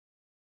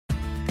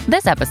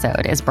This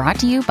episode is brought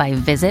to you by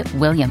Visit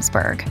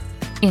Williamsburg.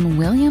 In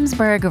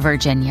Williamsburg,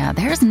 Virginia,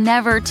 there's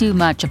never too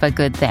much of a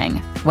good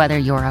thing. Whether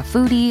you're a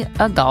foodie,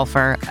 a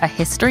golfer, a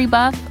history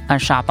buff, a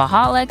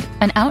shopaholic,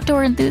 an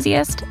outdoor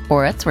enthusiast,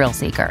 or a thrill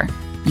seeker,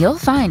 you'll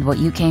find what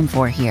you came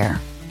for here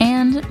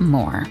and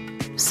more.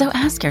 So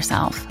ask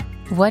yourself,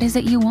 what is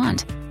it you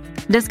want?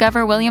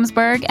 Discover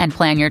Williamsburg and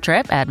plan your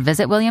trip at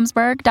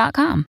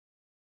visitwilliamsburg.com.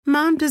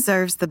 Mom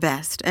deserves the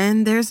best,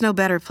 and there's no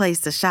better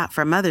place to shop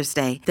for Mother's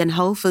Day than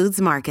Whole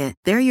Foods Market.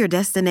 They're your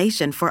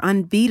destination for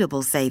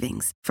unbeatable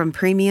savings, from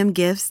premium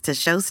gifts to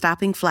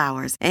show-stopping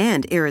flowers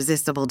and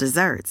irresistible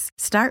desserts.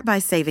 Start by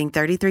saving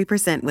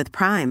 33% with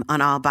Prime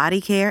on all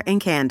body care and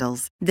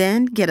candles.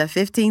 Then get a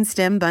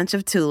 15-stem bunch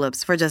of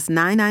tulips for just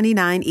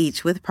 $9.99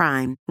 each with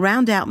Prime.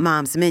 Round out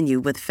Mom's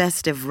menu with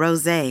festive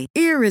rosé,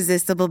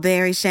 irresistible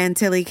berry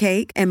chantilly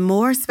cake, and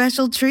more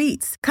special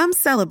treats. Come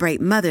celebrate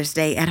Mother's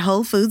Day at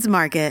Whole Foods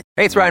Market.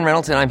 Hey, it's Ryan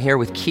Reynolds, and I'm here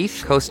with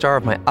Keith, co-star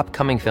of my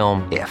upcoming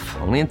film, If,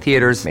 only in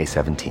theaters May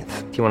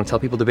 17th. Do you want to tell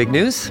people the big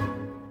news?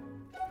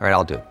 All right,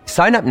 I'll do it.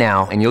 Sign up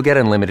now and you'll get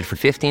unlimited for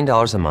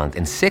 $15 a month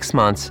and 6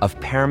 months of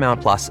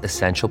Paramount Plus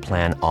Essential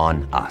Plan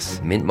on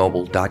us.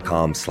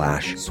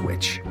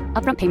 MintMobile.com/switch.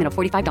 Upfront payment of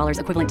 $45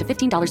 equivalent to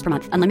 $15 per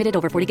month. Unlimited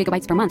over 40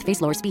 gigabytes per month.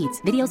 Face lower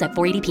speeds. Videos at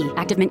 480p.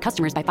 Active Mint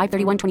customers by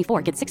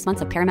 531.24 get 6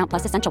 months of Paramount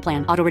Plus Essential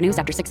Plan. Auto renews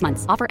after 6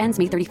 months. Offer ends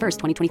May 31st,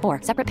 2024.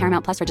 Separate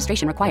Paramount Plus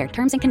registration required.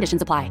 Terms and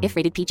conditions apply if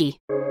rated PG.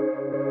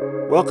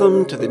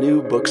 Welcome to the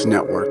New Books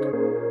Network.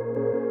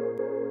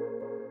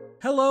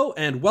 Hello,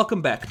 and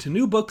welcome back to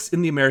New Books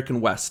in the American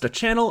West, a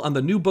channel on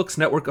the New Books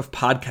network of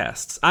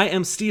podcasts. I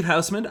am Steve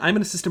Hausman. I'm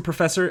an assistant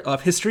professor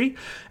of history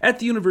at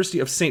the University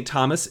of St.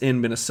 Thomas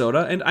in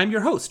Minnesota, and I'm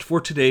your host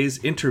for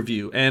today's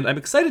interview. And I'm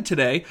excited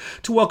today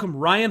to welcome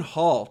Ryan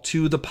Hall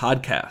to the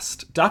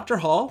podcast. Dr.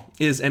 Hall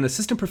is an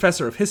assistant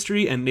professor of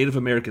history and Native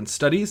American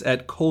studies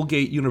at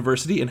Colgate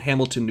University in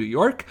Hamilton, New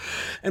York,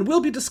 and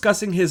we'll be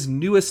discussing his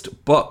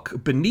newest book,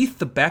 Beneath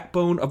the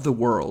Backbone of the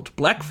World,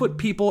 Blackfoot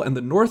People and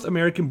the North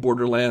American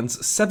Borderlands,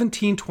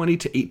 1720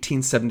 to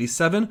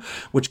 1877,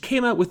 which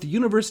came out with the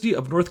University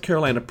of North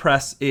Carolina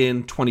Press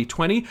in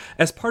 2020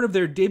 as part of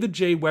their David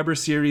J. Weber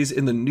series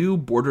in the New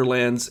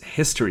Borderlands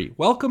history.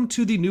 Welcome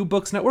to the New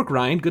Books Network,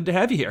 Ryan. Good to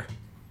have you here.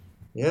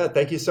 Yeah,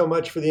 thank you so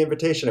much for the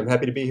invitation. I'm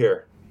happy to be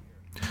here.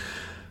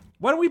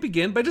 Why don't we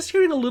begin by just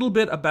hearing a little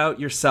bit about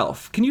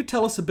yourself? Can you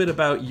tell us a bit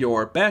about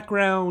your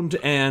background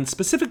and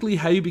specifically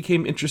how you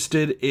became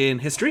interested in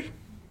history?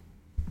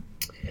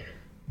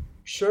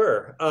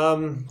 Sure.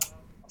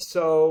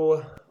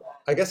 So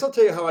I guess I'll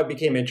tell you how I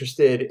became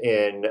interested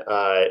in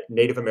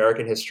Native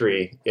American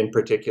history in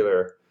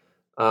particular.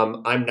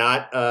 I'm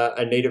not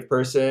a Native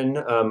person.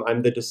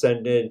 I'm the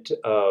descendant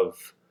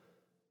of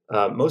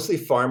mostly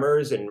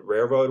farmers and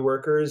railroad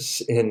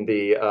workers in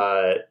the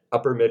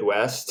upper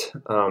Midwest.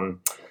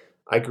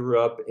 I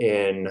grew up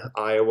in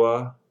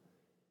Iowa.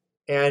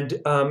 And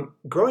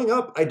growing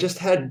up, I just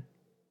had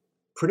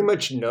pretty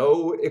much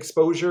no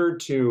exposure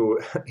to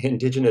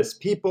indigenous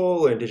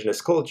people,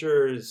 indigenous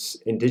cultures,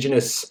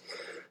 indigenous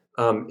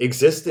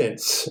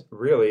existence,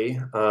 really,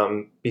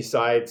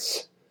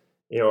 besides,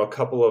 a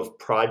couple of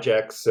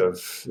projects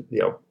of,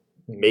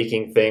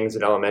 making things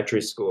in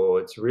elementary school.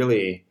 It's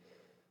really,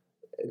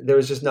 there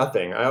was just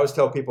nothing. I always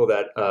tell people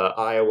that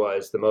Iowa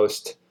is the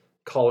most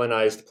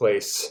colonized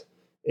place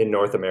in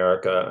North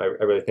America. I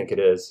really think it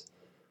is.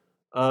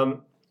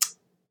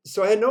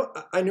 So I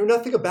knew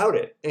nothing about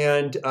it.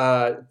 And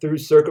through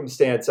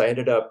circumstance, I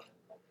ended up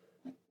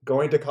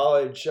going to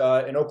college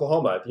in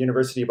Oklahoma, at the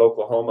University of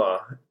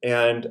Oklahoma.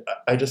 And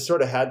I just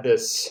sort of had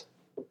this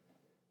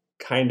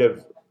kind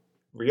of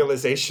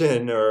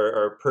realization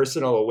or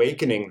personal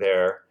awakening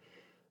there,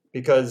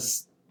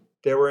 because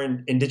there were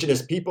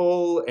indigenous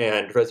people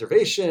and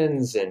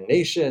reservations and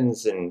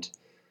nations and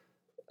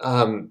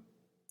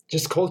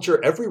just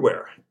culture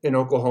everywhere in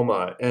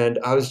Oklahoma. And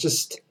I was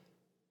just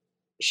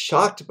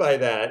shocked by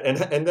that.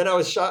 And then I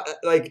was shocked,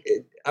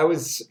 I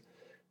was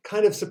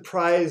kind of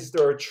surprised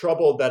or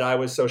troubled that I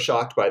was so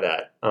shocked by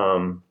that.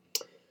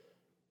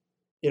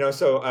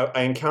 So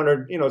I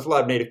encountered, there's a lot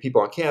of Native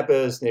people on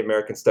campus, Native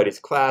American studies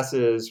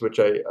classes, which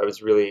I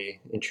was really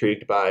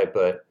intrigued by,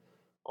 but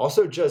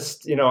also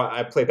just,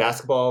 I play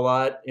basketball a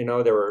lot.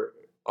 There were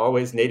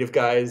always Native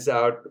guys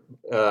out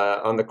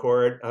on the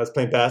court I was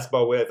playing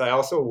basketball with. I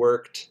also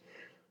worked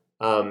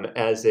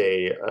as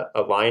a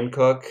line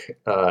cook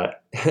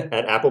at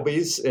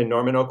Applebee's in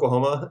Norman,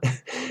 Oklahoma.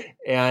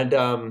 And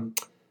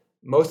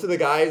most of the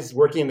guys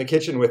working in the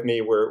kitchen with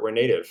me were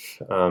Native.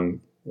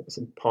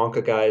 Some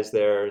Ponca guys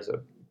there. There's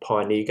a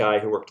Pawnee guy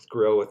who worked the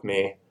grill with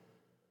me.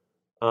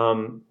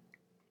 And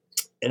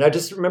I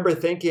just remember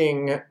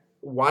thinking,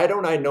 why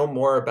don't I know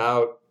more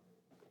about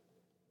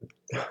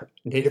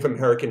Native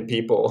American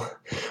people?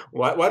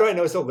 Why do I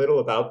know so little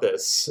about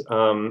this?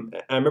 I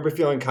remember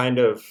feeling kind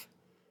of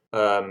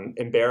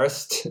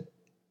embarrassed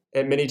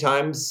at many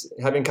times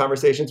having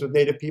conversations with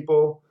Native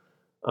people,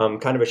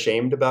 kind of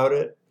ashamed about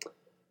it.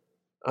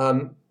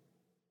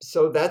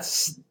 So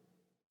that's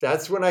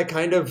that's when I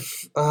kind of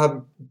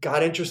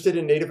got interested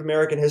in Native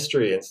American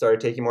history and started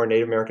taking more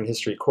Native American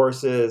history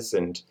courses.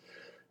 And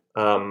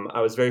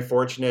I was very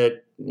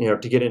fortunate,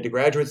 to get into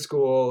graduate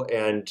school.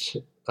 And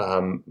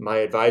my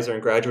advisor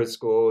in graduate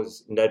school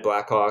is Ned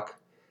Blackhawk,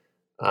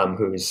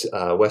 who's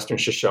Western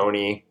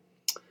Shoshone.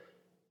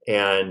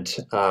 And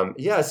so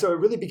it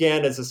really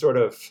began as a sort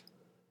of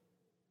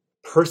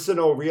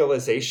personal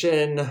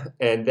realization,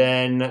 and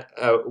then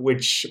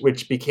which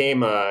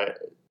became a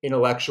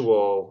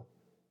intellectual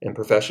and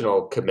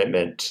professional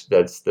commitment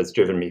that's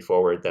driven me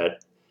forward,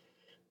 that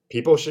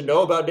people should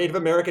know about Native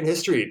American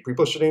history.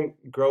 People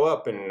shouldn't grow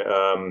up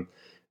and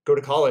go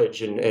to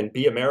college and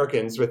be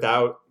Americans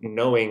without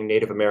knowing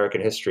Native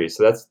American history.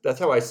 So that's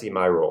how I see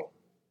my role.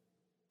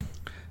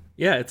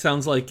 Yeah, it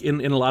sounds like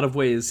in a lot of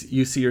ways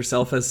you see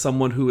yourself as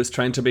someone who is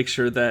trying to make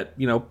sure that,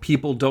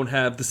 people don't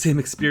have the same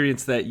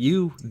experience that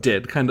you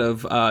did, kind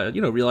of,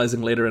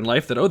 realizing later in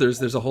life that,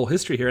 there's a whole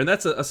history here. And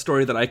that's a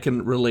story that I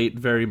can relate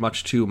very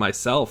much to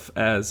myself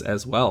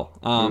as well.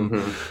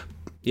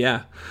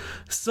 Yeah.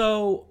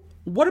 So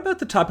what about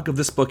the topic of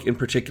this book in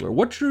particular?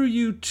 What drew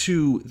you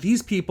to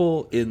these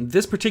people in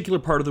this particular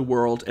part of the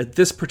world at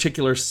this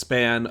particular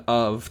span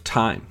of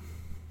time?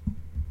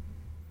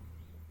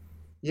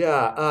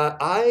 Yeah,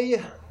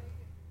 I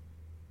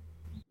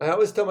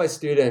always tell my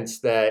students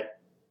that,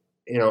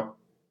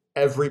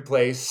 every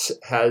place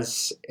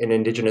has an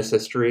indigenous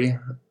history.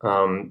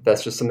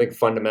 That's just something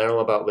fundamental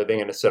about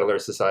living in a settler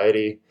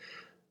society.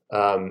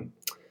 I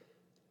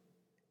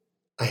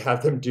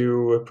have them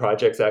do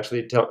projects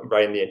actually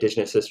writing the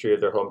indigenous history of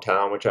their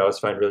hometown, which I always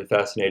find really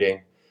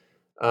fascinating.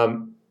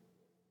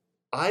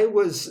 It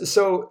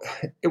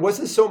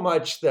wasn't so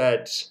much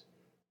that,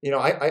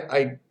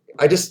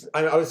 I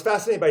was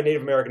fascinated by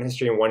Native American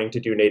history and wanting to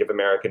do Native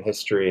American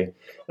history.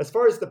 As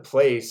far as the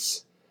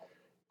place,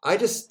 I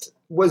just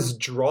was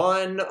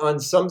drawn on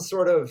some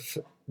sort of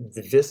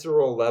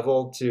visceral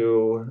level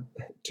to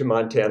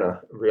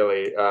Montana,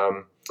 really.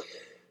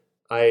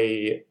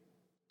 I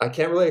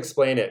can't really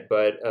explain it,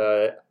 but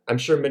I'm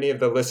sure many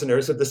of the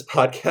listeners of this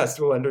podcast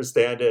will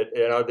understand it.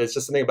 There's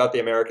just something about the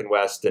American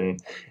West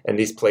and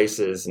these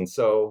places. And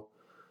so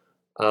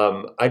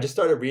I just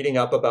started reading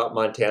up about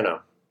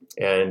Montana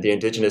and the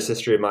indigenous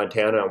history of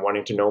Montana and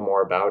wanting to know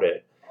more about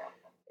it.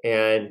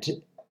 And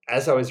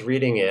as I was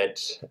reading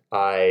it,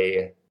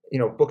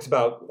 books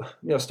about,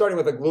 starting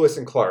with like Lewis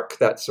and Clark,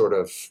 that sort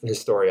of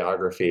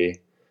historiography.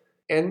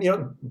 And,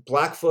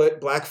 Blackfoot,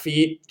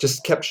 Blackfeet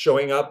just kept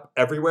showing up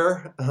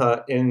everywhere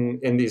in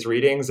these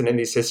readings and in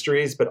these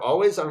histories, but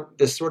always on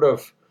this sort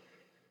of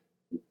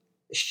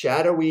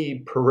shadowy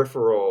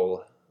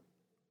peripheral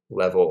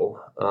level.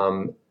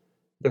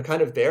 They're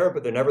kind of there,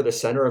 but they're never the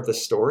center of the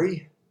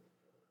story.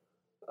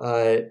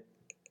 I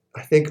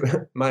think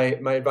my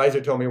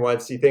advisor told me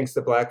once he thinks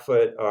the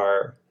Blackfoot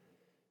are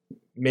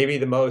maybe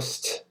the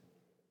most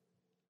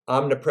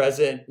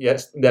omnipresent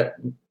yet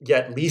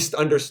least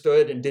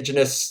understood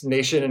indigenous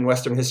nation in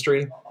Western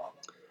history,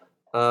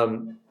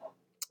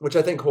 which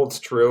I think holds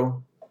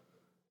true.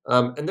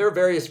 And there are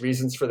various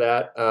reasons for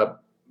that.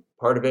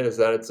 Part of it is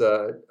that it's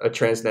a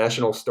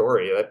transnational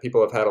story that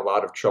people have had a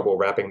lot of trouble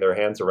wrapping their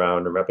heads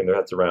around.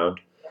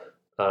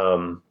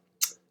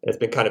 It's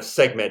been kind of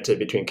segmented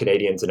between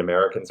Canadians and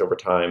Americans over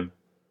time.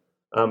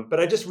 But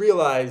I just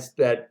realized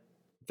that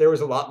there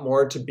was a lot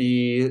more to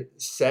be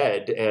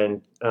said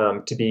and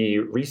to be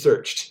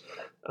researched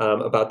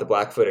about the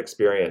Blackfoot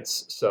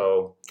experience.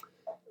 So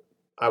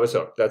I was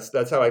hooked.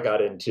 That's how I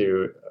got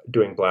into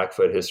doing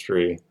Blackfoot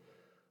history.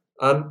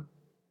 The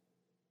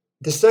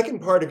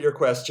second part of your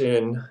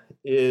question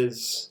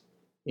is,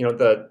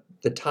 the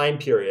time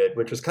period,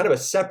 which was kind of a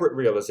separate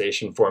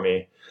realization for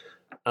me.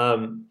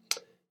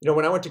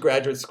 When I went to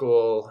graduate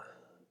school,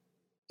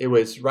 it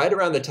was right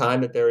around the time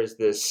that there was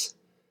this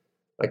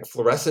like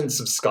fluorescence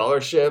of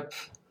scholarship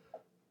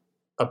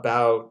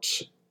about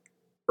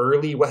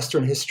early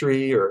Western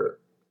history or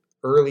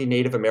early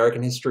Native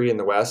American history in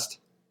the West,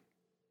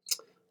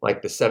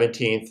 like the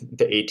 17th,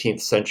 the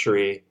 18th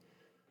century.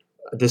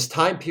 This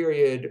time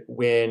period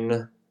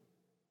when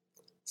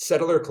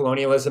settler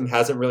colonialism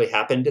hasn't really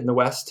happened in the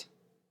West,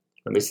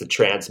 at least the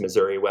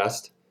Trans-Missouri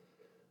West,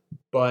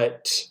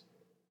 but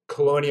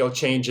colonial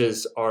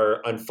changes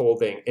are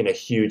unfolding in a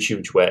huge,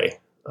 huge way.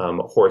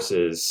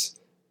 Horses,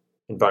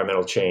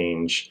 environmental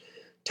change,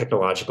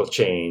 technological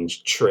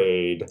change,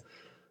 trade,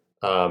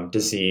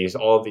 disease,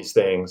 all of these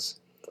things,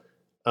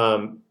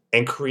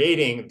 and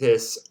creating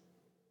this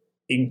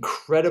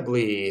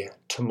incredibly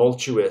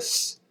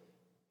tumultuous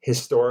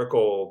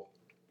historical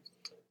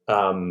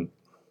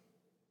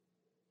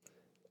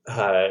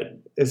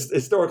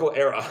historical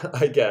era,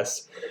 I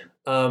guess.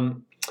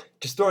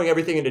 Just throwing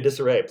everything into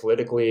disarray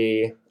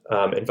politically,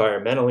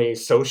 environmentally,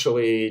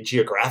 socially,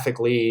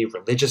 geographically,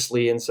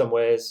 religiously in some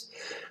ways.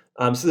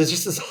 So there's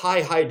just this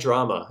high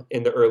drama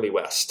in the early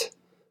West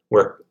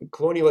where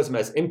colonialism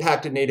has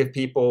impacted Native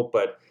people,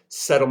 but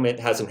settlement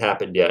hasn't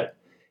happened yet.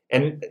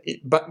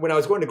 But when I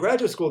was going to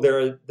graduate school,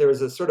 there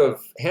was a sort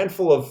of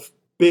handful of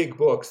big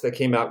books that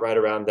came out right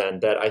around then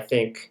that I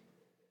think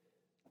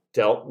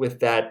dealt with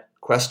that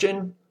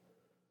question.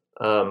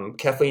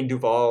 Kathleen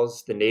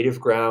Duval's The Native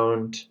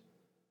Ground,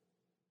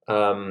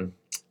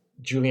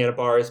 Juliana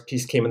Barr's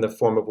Peace Came in the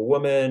Form of a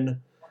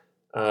Woman,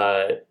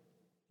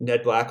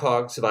 Ned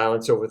Blackhawk's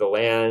Violence Over the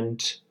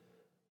Land,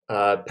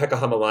 Pekka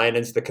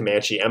Hamalainen's The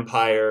Comanche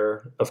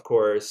Empire, of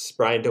course,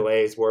 Brian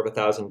DeLay's War of a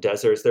Thousand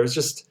Deserts. There's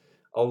just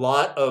a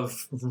lot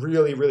of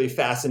really, really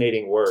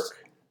fascinating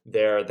work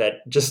there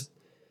that just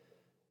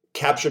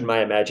captured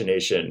my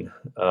imagination,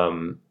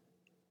 and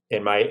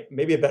my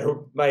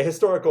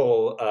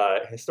historical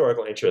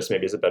interest,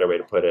 maybe is a better way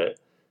to put it.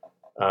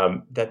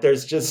 That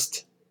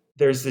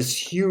there's this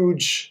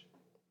huge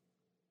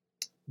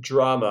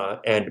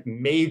drama and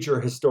major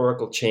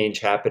historical change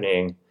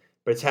happening,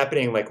 but it's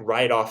happening like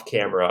right off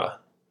camera.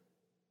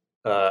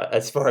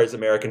 As far as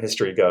American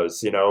history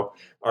goes,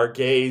 our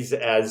gaze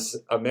as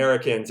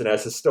Americans and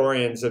as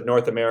historians of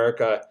North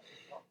America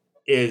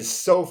is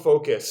so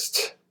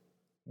focused,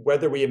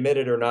 whether we admit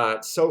it or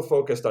not, so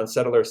focused on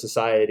settler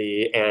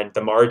society and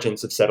the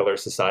margins of settler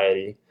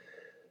society,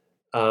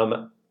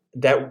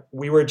 that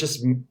we were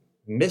just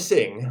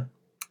missing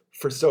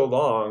for so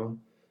long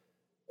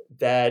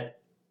that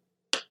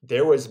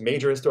there was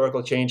major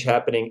historical change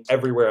happening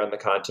everywhere on the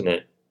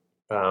continent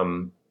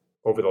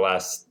over the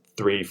last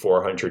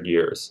 300-400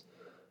 years.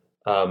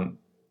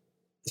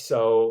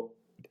 So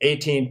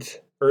 18th,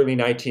 early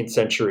 19th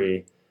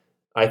century,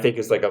 I think,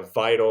 is like a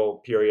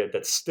vital period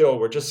that still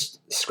we're just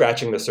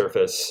scratching the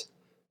surface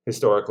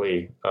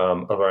historically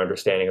of our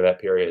understanding of that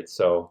period.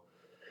 So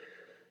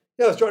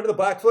yeah, I was drawn to the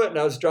Blackfoot and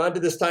I was drawn to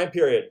this time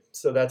period.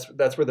 So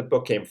that's where the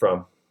book came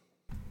from.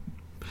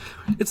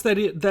 It's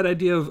that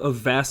idea of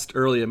vast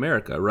early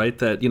America, right?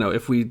 That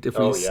if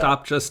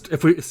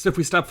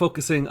we stop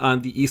focusing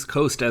on the East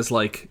Coast as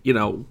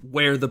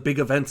where the big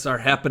events are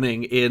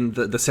happening in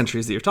the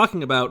centuries that you're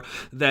talking about,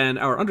 then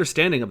our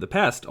understanding of the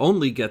past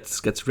only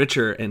gets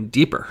richer and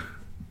deeper.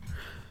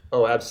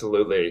 Oh,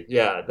 absolutely.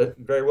 Yeah,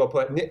 very well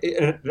put.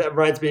 And that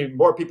reminds me,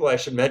 more people I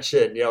should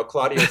mention,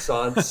 Claudio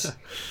San's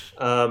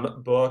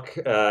book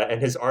and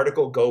his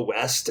article, Go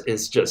West,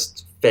 is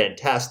just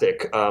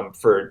fantastic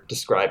for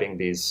describing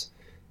these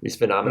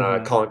phenomena.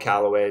 Mm-hmm. Colin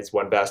Calloway's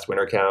One Vast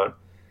Winter Count.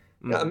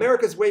 Mm-hmm.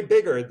 America's way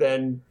bigger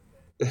than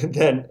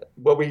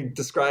what we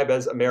describe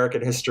as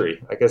American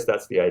history. I guess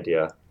that's the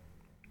idea.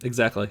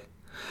 Exactly.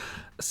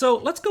 So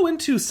let's go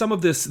into some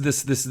of this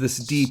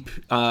deep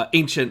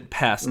ancient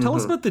past. Tell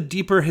us about the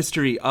deeper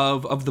history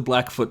of the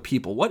Blackfoot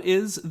people. What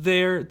is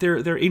their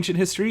ancient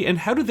history, and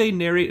how do they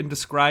narrate and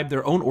describe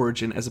their own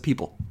origin as a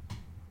people?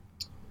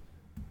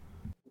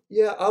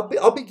 Yeah,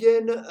 I'll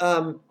begin.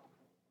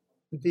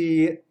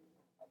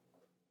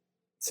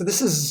 So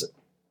this is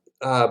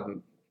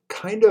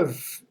kind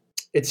of,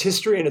 it's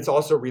history and it's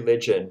also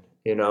religion,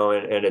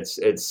 and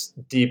it's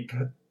deep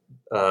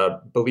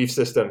belief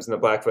systems in the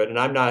Blackfoot. And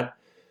I'm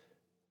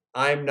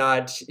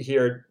not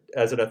here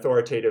as an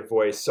authoritative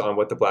voice on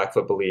what the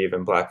Blackfoot believe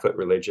in Blackfoot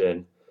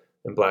religion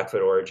and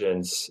Blackfoot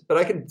origins, but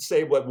I can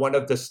say what one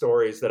of the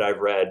stories that I've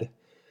read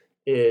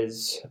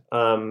is.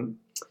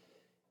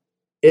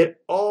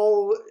 It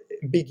all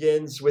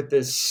begins with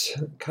this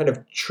kind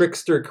of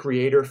trickster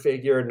creator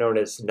figure known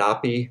as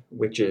Napi,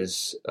 which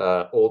is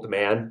Old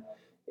Man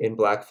in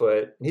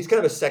Blackfoot. And he's kind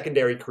of a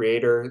secondary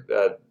creator.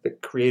 The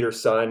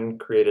creator's son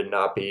created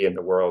Napi in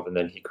the world, and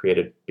then he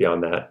created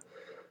beyond that.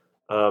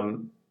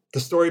 The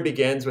story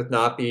begins with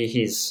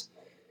Napi.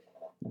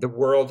 The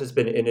world has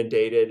been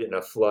inundated in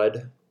a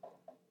flood,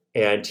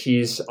 and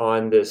he's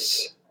on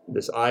this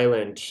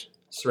island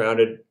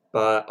surrounded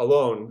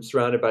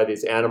by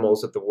these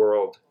animals of the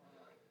world,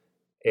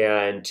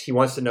 and he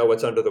wants to know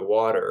what's under the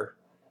water.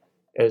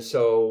 And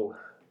so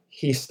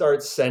he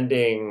starts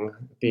sending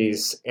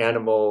these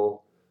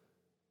animal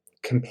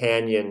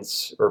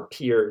companions or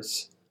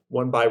peers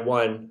one by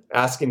one,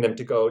 asking them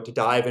to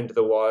dive into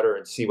the water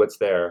and see what's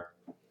there.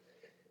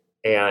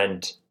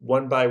 And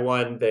one by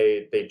one,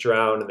 they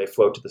drown and they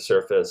float to the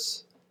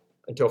surface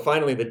until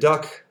finally the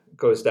duck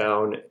goes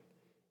down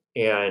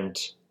and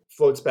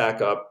floats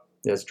back up,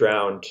 is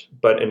drowned,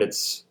 but in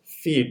its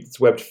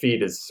webbed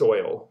feet is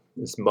soil,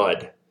 is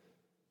mud.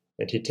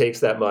 And he takes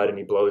that mud and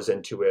he blows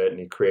into it and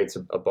he creates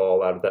a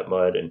ball out of that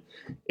mud, and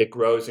it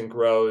grows and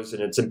grows,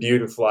 and it's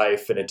imbued with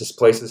life, and it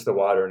displaces the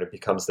water and it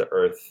becomes the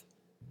earth.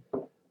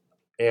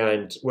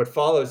 And what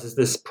follows is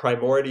this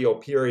primordial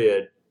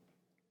period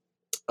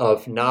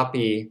of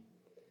Napi,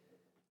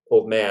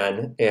 Old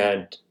Man,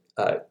 and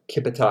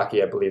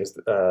Kipitaki, I believe is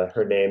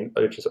her name,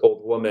 which is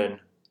Old Woman,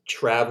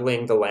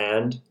 traveling the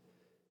land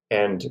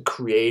and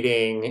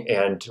creating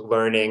and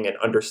learning and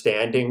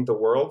understanding the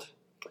world.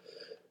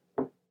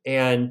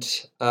 And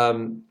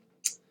from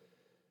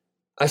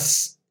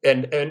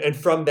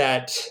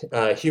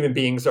that, human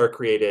beings are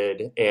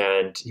created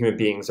and human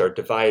beings are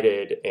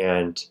divided,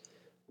 and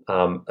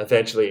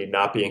eventually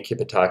Napi and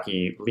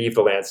Kipitaki leave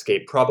the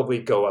landscape, probably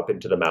go up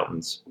into the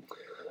mountains.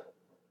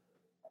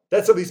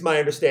 That's at least my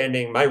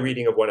understanding, my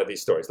reading of one of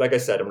these stories. Like I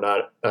said, I'm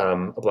not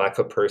a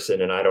Blackfoot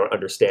person, and I don't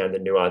understand the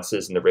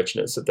nuances and the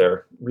richness of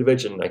their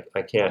religion.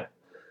 I can't.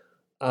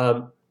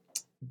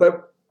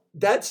 But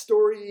that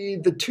story,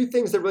 the two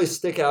things that really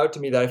stick out to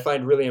me that I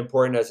find really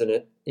important as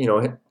a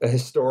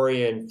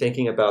historian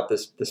thinking about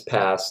this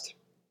past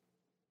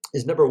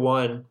is, number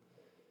one,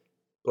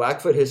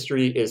 Blackfoot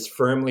history is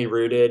firmly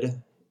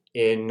rooted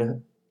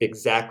in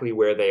exactly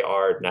where they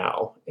are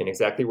now, and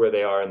exactly where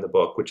they are in the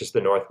book, which is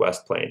the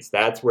Northwest Plains.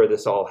 That's where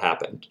this all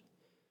happened.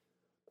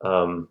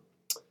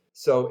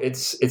 So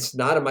it's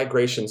not a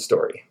migration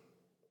story.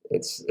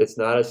 It's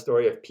not a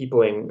story of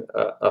peopling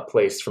a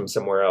place from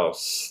somewhere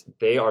else.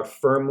 They are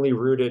firmly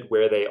rooted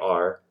where they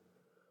are.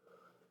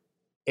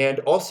 And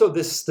also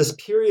this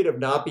period of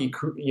Napi,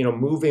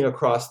 moving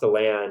across the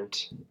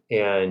land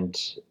and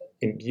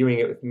imbuing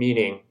it with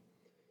meaning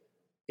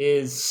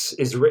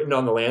is written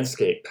on the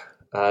landscape.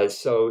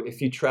 So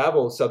if you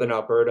travel southern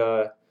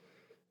Alberta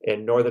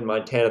and northern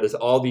Montana, there's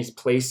all these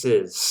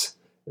places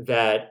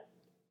where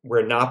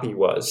Napi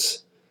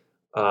was.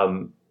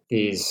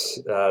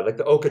 Like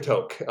the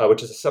Okotok,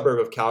 which is a suburb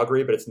of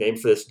Calgary, but it's named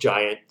for this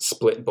giant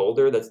split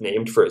boulder that's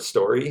named for a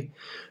story,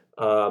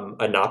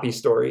 a Napi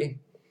story.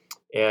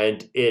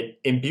 And it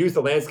imbues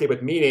the landscape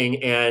with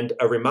meaning and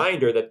a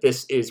reminder that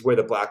this is where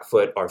the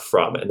Blackfoot are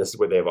from, and this is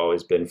where they've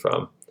always been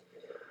from.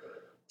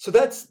 So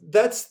that's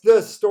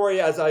the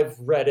story as I've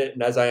read it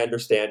and as I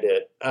understand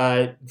it.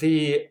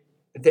 The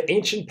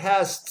ancient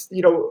past,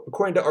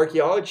 according to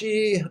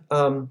archaeology,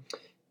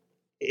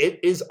 it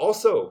is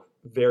also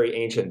very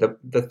ancient.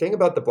 The thing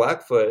about the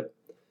Blackfoot,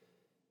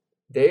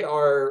 they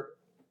are,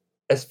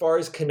 as far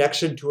as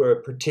connection to a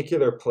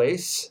particular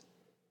place,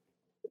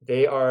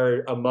 they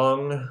are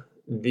among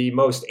the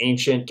most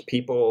ancient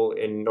people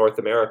in North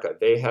America.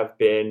 They have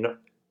been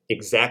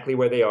exactly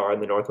where they are in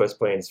the Northwest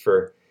Plains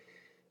for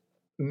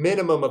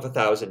minimum of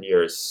 1,000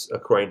 years,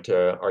 according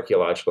to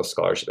archaeological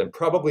scholarship, and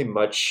probably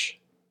much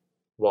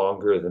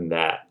longer than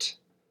that.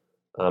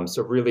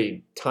 So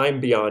really time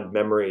beyond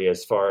memory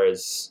as far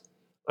as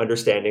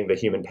understanding the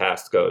human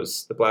past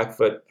goes. The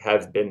Blackfoot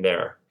have been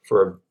there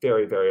for a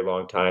very, very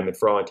long time, and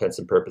for all intents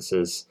and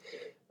purposes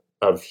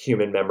of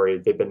human memory,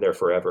 they've been there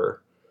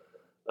forever.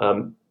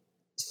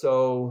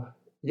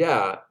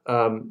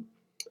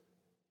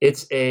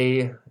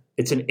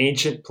 It's an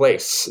ancient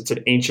place, it's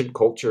an ancient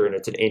culture, and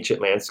it's an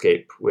ancient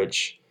landscape,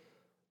 which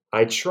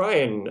I try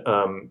and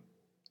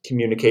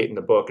communicate in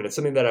the book. And it's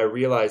something that I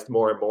realized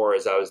more and more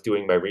as I was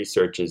doing my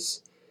research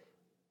is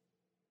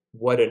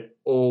what an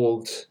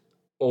old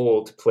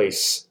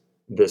place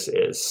this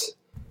is,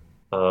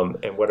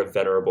 and what a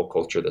venerable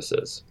culture this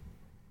is.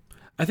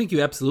 I think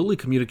you absolutely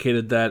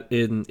communicated that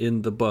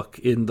in the book,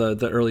 in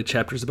the early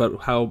chapters,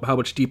 about how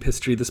much deep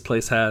history this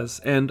place has.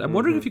 And I'm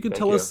wondering if you could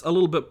tell us a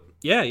little bit.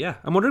 Yeah.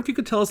 I'm wondering if you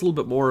could tell us a little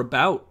bit more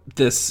about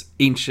this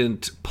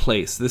ancient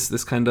place,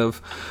 this kind of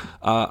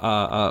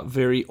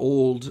very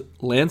old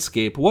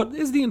landscape. What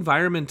is the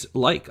environment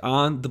like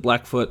on the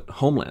Blackfoot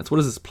homelands?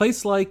 What is this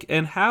place like,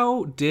 and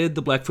how did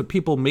the Blackfoot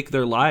people make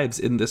their lives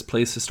in this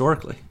place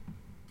historically?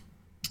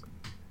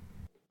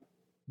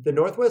 The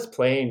Northwest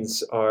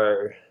Plains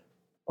are,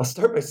 I'll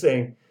start by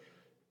saying,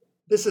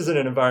 this isn't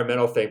an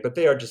environmental thing, but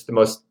they are just the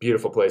most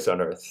beautiful place on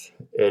earth.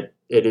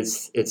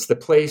 It's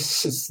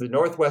the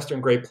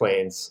Northwestern Great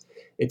Plains.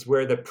 It's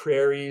where the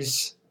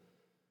prairies,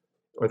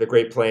 or the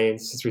Great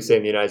Plains, as we say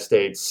in the United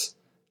States,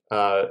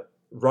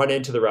 run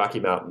into the Rocky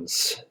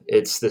Mountains.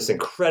 It's this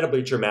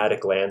incredibly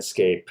dramatic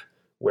landscape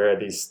where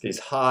these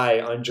high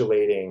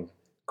undulating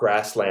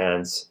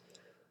grasslands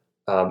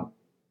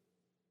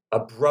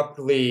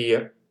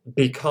abruptly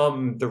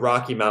become the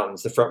Rocky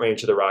Mountains, the Front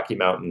Range of the Rocky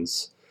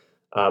Mountains.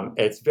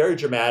 It's very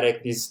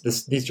dramatic.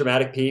 These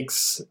dramatic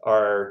peaks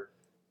are,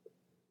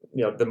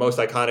 the most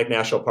iconic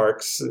national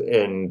parks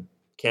in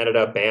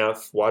Canada: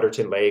 Banff,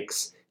 Waterton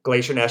Lakes,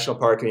 Glacier National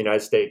Park in the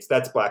United States.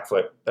 That's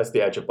Blackfoot. That's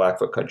the edge of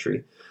Blackfoot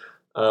country.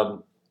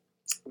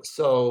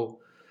 So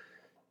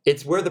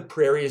it's where the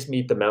prairies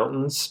meet the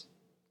mountains.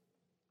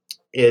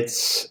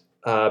 It's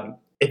a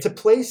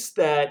place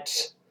that,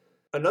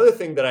 another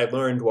thing that I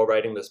learned while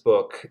writing this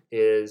book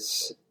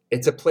is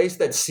it's a place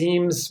that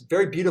seems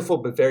very beautiful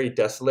but very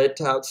desolate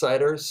to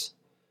outsiders.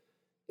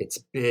 It's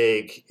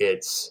big.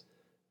 It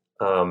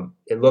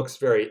looks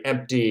very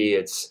empty.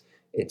 It's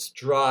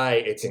dry.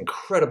 It's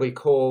incredibly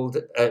cold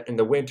in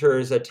the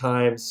winters at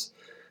times.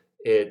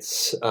 It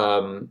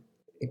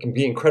can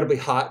be incredibly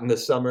hot in the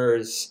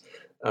summers.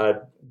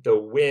 The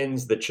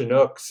winds, the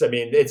Chinooks. I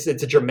mean, it's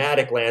a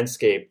dramatic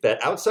landscape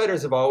that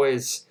outsiders have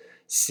always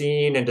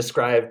seen and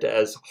described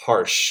as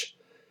harsh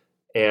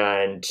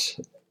and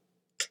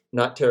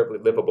not terribly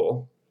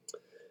livable.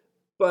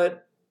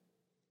 But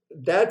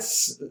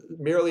that's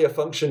merely a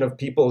function of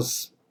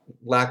people's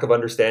lack of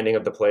understanding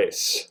of the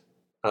place.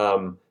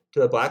 To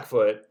the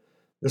Blackfoot,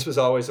 this was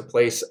always a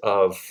place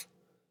of,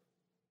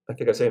 I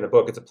think I say in the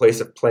book, it's a place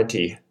of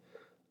plenty.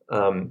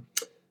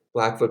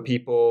 Blackfoot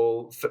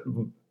people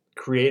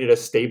created a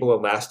stable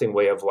and lasting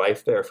way of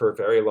life there for a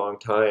very long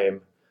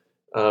time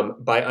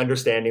by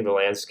understanding the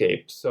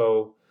landscape.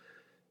 So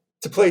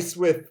it's a place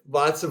with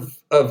lots of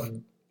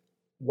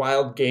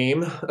wild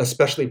game,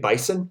 especially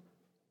bison,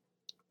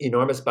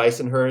 enormous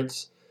bison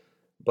herds.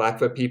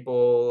 Blackfoot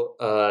people.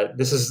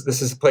 This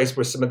is a place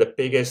where some of the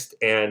biggest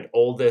and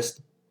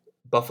oldest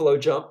buffalo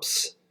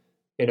jumps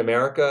in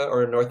America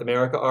or in North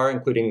America are,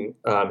 including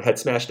Head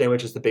Smash Dam,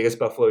 which is the biggest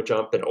buffalo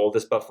jump and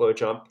oldest buffalo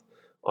jump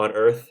on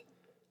Earth.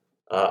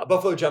 A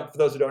buffalo jump, for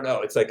those who don't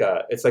know, it's like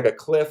a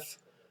cliff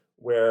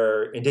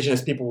where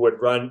indigenous people would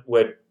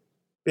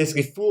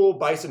basically fool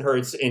bison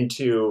herds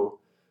into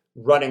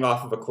running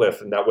off of a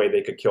cliff, and that way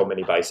they could kill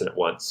many bison at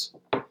once,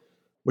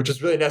 which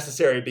is really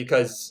necessary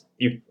because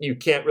you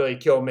can't really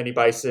kill many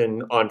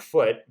bison on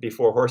foot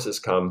before horses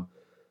come,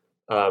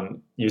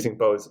 using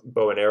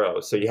bow and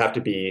arrows. So you have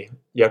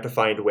to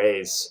find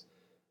ways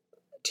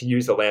to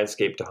use the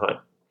landscape to hunt.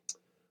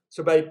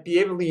 So by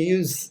being able to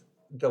use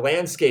the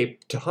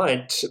landscape to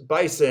hunt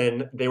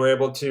bison, they were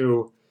able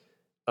to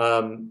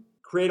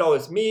create all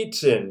this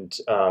meat and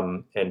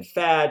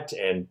fat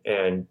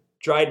and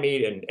dried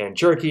meat and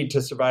jerky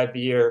to survive the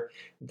year.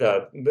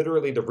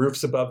 Literally the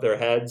roofs above their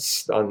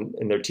heads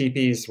in their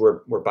teepees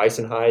were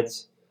bison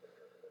hides.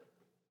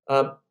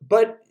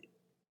 But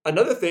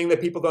another thing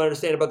that people don't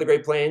understand about the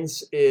Great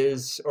Plains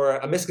or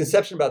a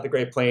misconception about the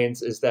Great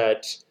Plains is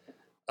that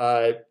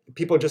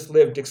people just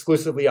lived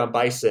exclusively on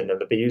bison and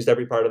that they used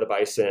every part of the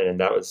bison, and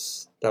that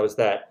was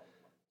that.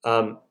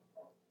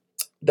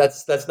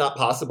 That's not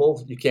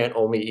possible. You can't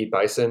only eat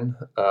bison.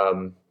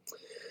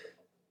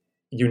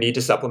 You need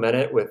to supplement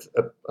it with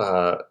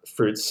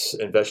fruits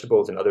and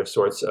vegetables and other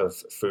sorts of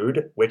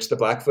food, which the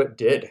Blackfoot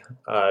did.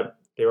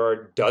 There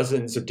are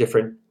dozens of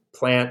different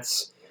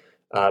plants,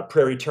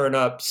 prairie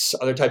turnips,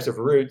 other types of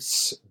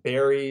roots,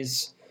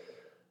 berries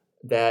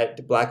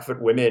that Blackfoot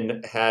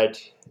women had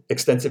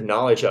extensive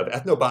knowledge of.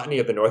 Ethnobotany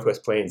of the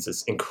Northwest Plains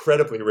is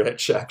incredibly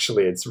rich,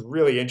 actually. It's a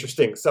really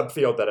interesting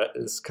subfield that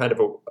is kind of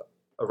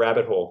a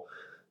rabbit hole.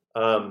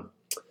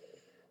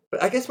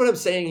 But I guess what I'm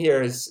saying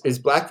here is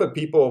Blackfoot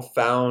people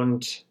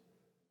found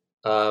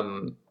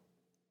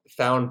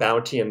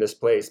bounty in this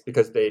place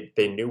because they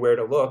knew where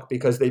to look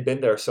because they'd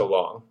been there so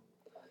long.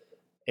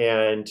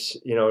 And,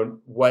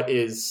 what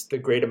is the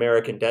Great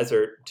American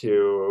Desert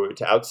to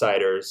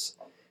outsiders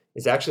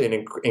is actually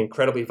an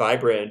incredibly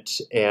vibrant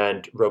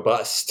and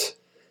robust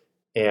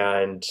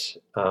and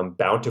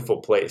bountiful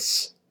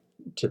place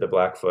to the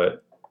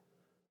Blackfoot.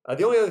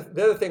 The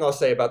other thing I'll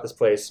say about this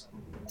place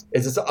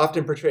is it's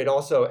often portrayed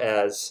also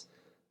as,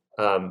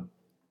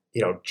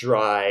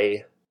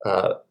 dry,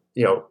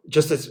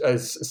 just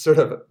as sort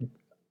of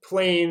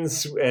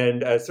plains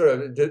and sort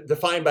of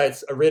defined by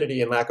its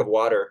aridity and lack of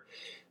water.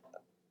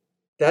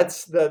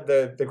 That's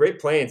the Great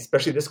Plains,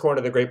 especially this corner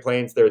of the Great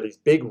Plains. There are these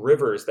big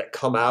rivers that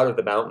come out of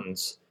the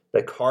mountains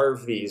that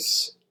carve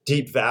these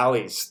deep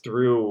valleys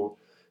through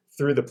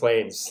the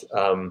plains.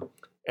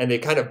 And they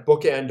kind of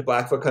bookend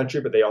Blackfoot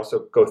country, but they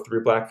also go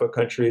through Blackfoot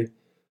country.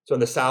 So in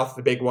the south,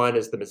 the big one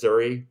is the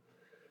Missouri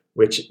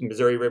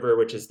River,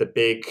 which is the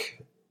big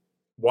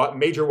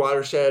major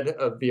watershed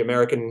of the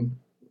American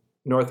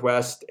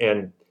Northwest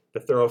and the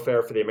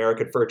thoroughfare for the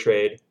American fur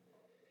trade.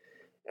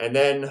 And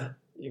then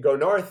you go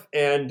north,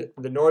 and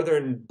the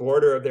northern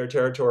border of their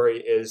territory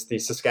is the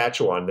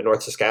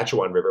North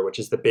Saskatchewan River, which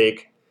is the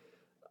big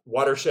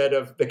watershed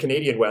of the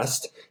Canadian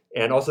West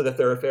and also the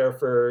thoroughfare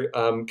for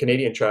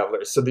Canadian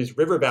travelers. So these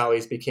river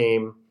valleys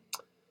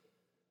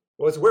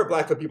it's where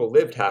Blackfoot people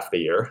lived half the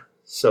year.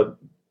 So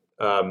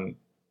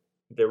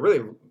they're really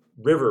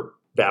river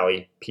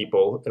valley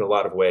people in a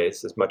lot of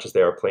ways, as much as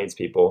they are plains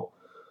people.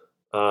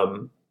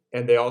 And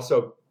they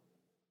also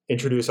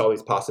introduce all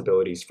these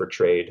possibilities for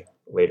trade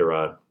later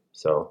on.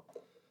 So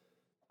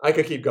I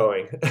could keep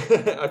going.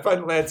 I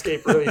find the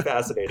landscape really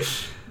fascinating.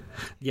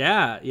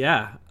 Yeah.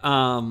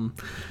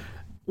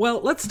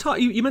 Well, let's talk.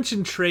 You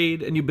mentioned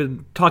trade, and you've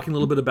been talking a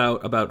little bit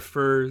about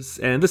furs,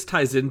 and this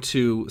ties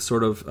into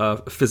sort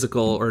of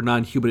physical or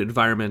non-human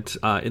environment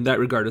in that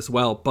regard as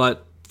well.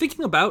 But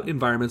thinking about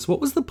environments,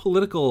 what was the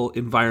political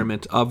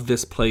environment of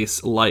this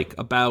place like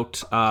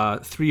about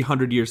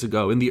 300 years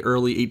ago in the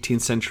early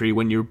 18th century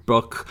when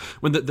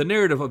the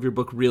narrative of your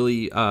book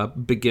really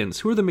begins?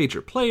 Who are the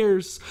major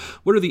players?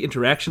 What are the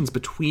interactions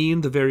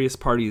between the various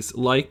parties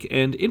like?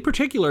 And in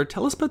particular,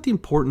 tell us about the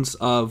importance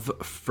of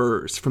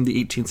furs from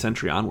the 18th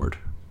century onward.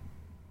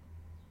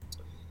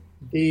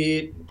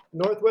 The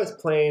Northwest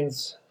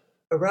Plains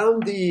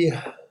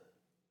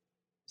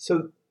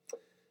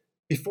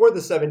before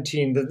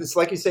it's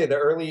like you say,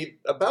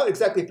 about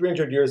exactly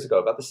 300 years ago,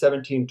 about the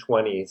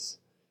 1720s,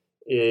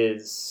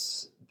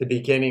 is the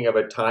beginning of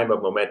a time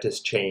of momentous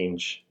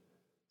change.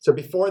 So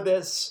before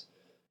this,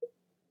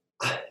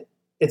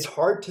 it's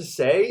hard to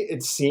say.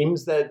 It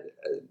seems that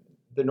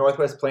the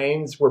Northwest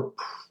Plains were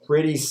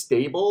pretty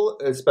stable,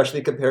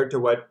 especially compared to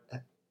what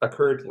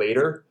occurred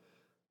later.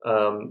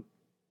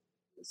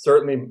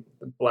 Certainly,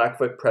 the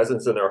Blackfoot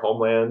presence in their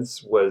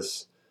homelands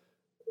was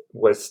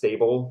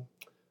stable.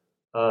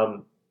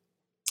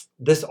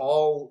 This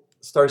all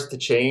starts to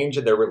change,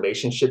 and their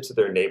relationships with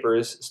their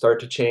neighbors start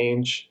to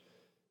change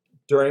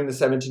during the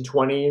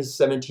 1720s,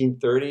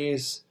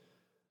 1730s,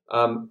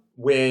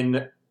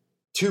 when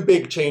two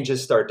big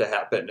changes start to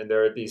happen. And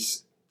there are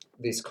these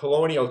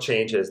colonial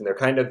changes, and they're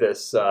kind of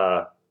this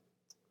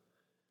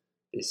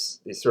these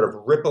sort of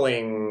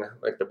rippling,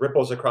 like the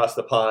ripples across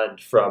the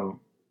pond from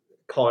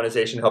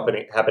colonization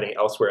happening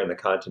elsewhere in the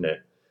continent.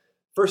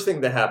 First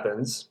thing that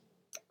happens,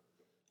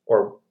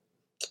 or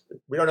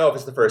we don't know if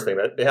it's the first thing,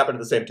 but they happen at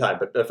the same time.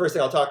 But the first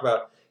thing I'll talk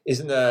about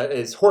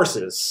is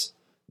horses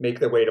make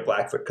their way to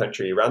Blackfoot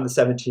country around the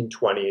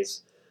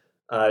 1720s.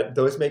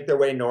 Those make their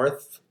way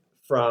north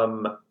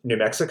from New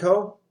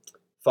Mexico,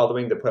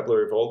 following the Pueblo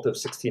Revolt of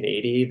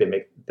 1680.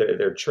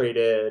 They're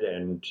traded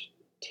and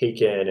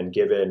taken and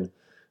given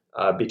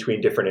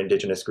between different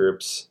indigenous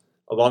groups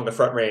along the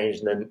Front Range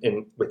and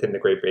then within the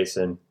Great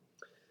Basin.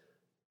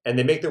 And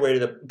they make their way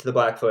to the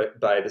Blackfoot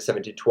by the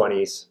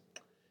 1720s.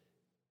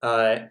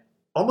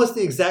 Almost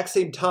the exact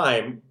same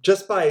time,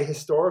 just by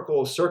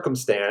historical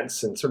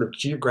circumstance and sort of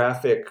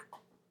geographic,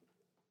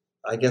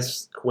 I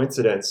guess,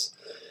 coincidence,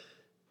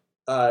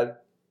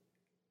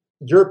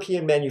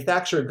 European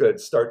manufactured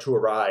goods start to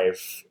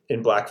arrive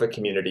in Blackfoot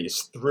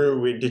communities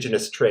through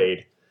indigenous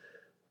trade.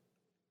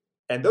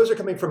 And those are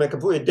coming from a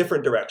completely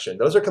different direction.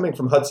 Those are coming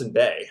from Hudson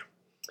Bay,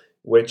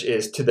 which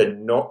is to the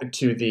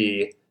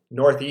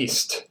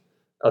northeast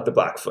of the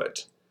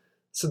Blackfoot.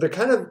 So they're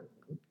kind of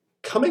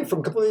coming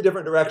from completely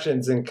different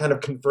directions and kind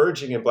of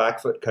converging in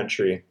Blackfoot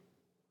country.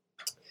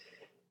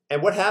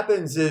 And what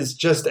happens is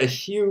just a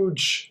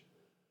huge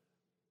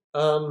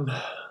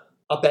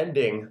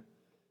upending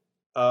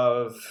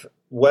of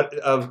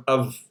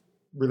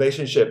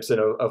relationships and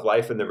of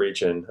life in the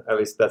region. At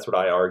least that's what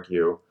I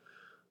argue.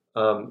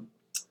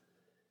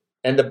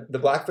 And the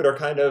Blackfoot are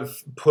kind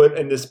of put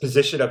in this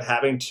position of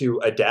having to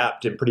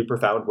adapt in pretty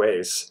profound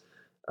ways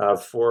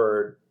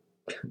for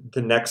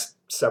the next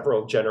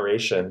several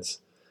generations.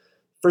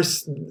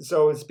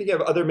 So speaking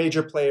of other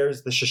major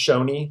players, the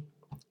Shoshone,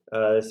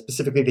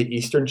 specifically the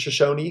Eastern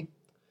Shoshone,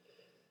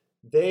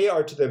 they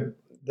are to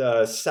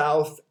the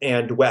south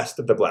and west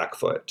of the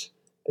Blackfoot.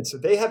 And so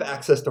they have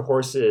access to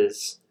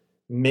horses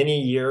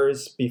many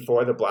years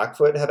before the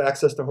Blackfoot have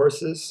access to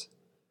horses,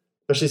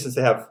 especially since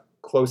they have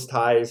close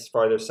ties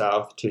farther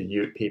south to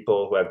Ute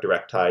people who have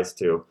direct ties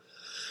to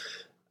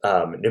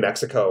New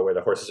Mexico, where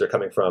the horses are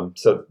coming from.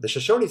 So the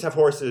Shoshones have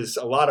horses,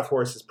 a lot of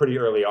horses, pretty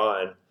early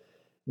on. And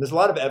there's a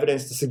lot of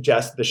evidence to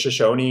suggest the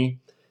Shoshone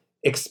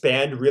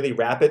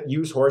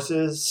use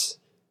horses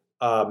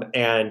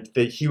and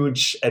the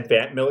huge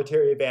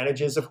military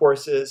advantages of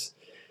horses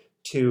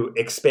to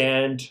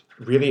expand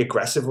really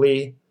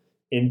aggressively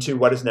into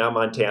what is now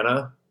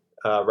Montana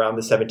around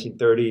the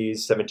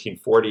 1730s,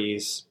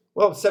 1740s,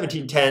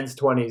 1710s,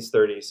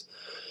 20s,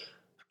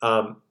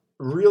 30s,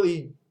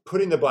 really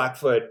putting the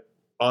Blackfoot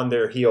on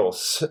their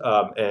heels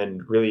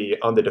and really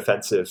on the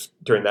defensive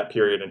during that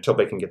period until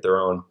they can get their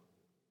own.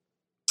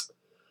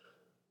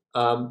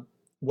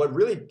 What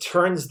really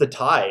turns the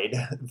tide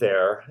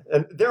there,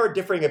 and there are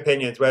differing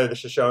opinions whether the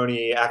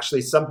Shoshone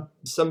actually,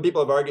 some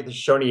people have argued the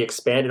Shoshone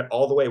expanded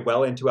all the way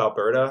well into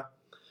Alberta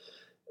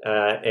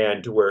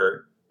and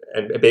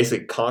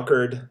basically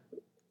conquered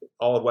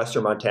all of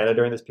western Montana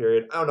during this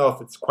period. I don't know if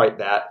it's quite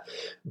that,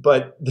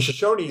 but the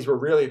Shoshones were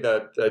really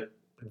the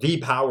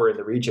power in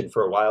the region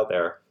for a while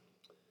there.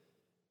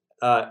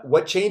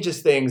 What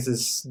changes things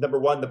is, number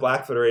one, the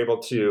Blackfoot are able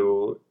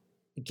to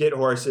get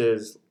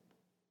horses,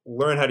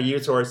 learn how to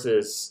use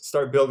horses,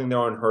 start building their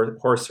own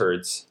horse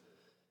herds.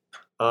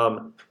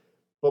 But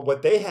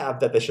what they have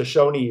that the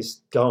Shoshones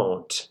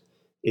don't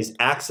is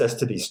access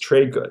to these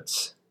trade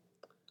goods.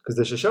 Because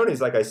the Shoshones,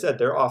 like I said,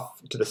 they're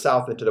off to the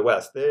south and to the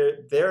west. They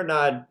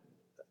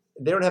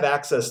don't have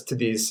access to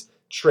these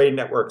trade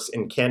networks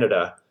in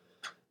Canada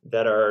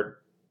that are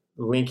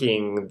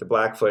linking the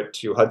Blackfoot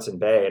to Hudson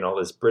Bay and all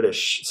this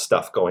British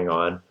stuff going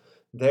on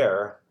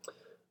there.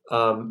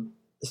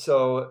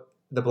 So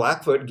the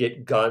Blackfoot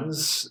get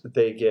guns.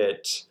 They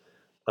get,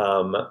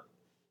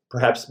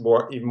 perhaps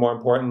even more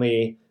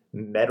importantly,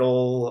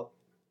 metal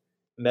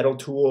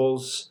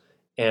tools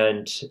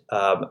and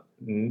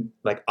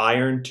like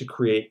iron to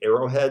create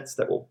arrowheads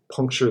that will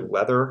puncture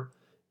leather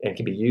and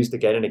can be used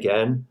again and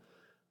again,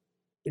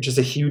 which is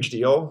a huge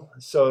deal.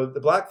 So the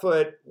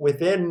Blackfoot,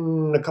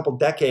 within a couple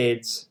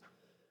decades,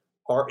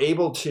 are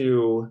able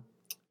to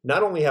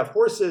not only have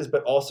horses,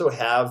 but also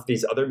have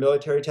these other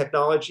military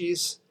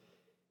technologies.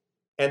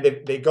 And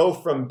they go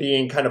from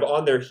being kind of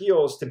on their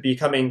heels to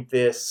becoming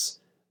this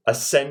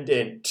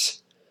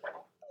ascendant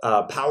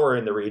power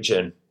in the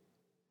region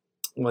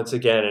once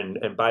again.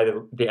 And by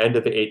the end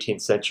of the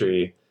 18th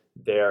century,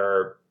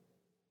 they're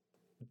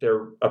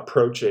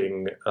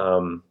approaching,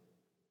 they're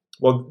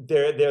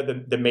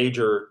the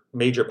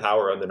major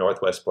power on the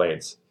Northwest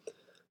Plains.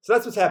 So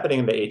that's what's happening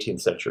in the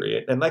 18th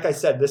century. And like I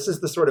said, this is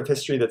the sort of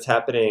history that's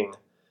happening.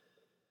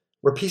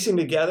 We're piecing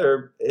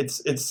together,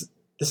 this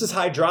is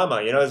high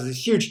drama. There's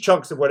these huge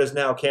chunks of what is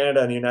now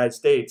Canada and the United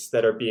States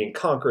that are being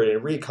conquered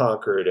and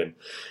reconquered,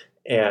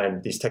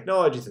 and these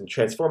technologies and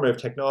transformative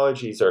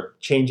technologies are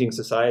changing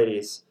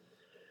societies.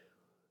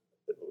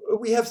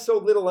 We have so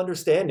little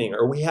understanding,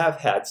 or we have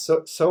had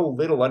so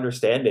little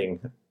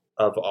understanding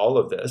of all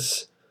of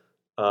this.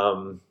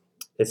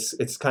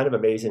 It's kind of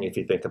amazing if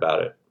you think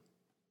about it.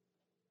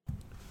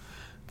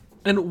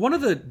 And one of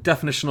the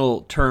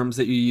definitional terms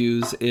that you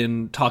use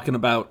in talking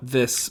about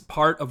this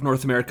part of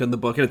North America in the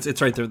book, and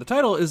it's right there in the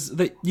title, is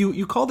that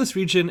you call this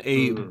region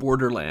a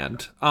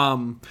borderland.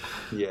 What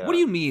do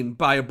you mean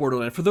by a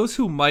borderland? For those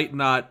who might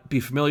not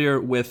be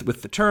familiar with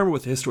the term,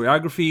 with the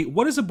historiography,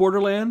 what is a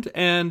borderland,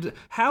 and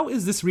how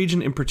is this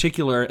region in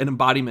particular an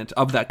embodiment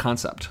of that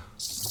concept?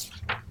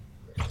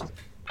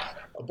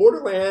 A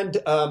borderland,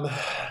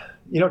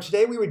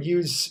 today we would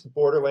use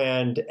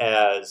borderland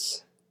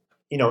as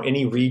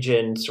any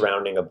region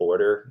surrounding a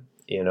border,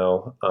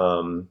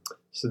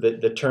 so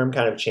that the term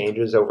kind of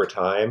changes over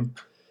time.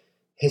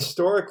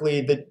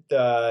 Historically,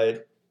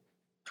 the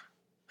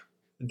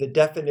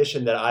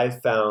definition that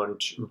I've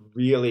found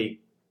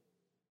really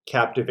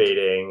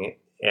captivating,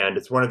 and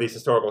it's one of these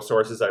historical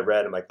sources I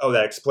read, I'm like, oh,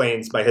 that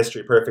explains my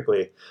history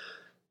perfectly,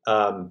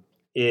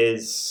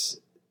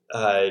 is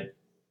it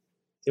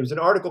was an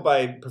article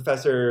by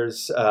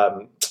professors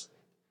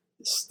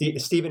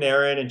Stephen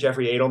Aaron and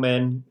Jeffrey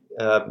Edelman,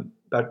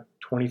 about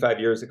 25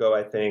 years ago,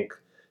 I think,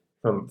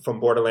 from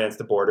Borderlands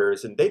to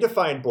Borders. And they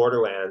defined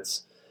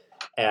borderlands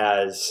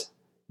as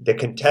the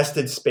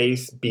contested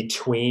space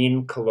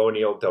between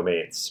colonial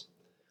domains.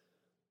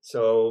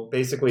 So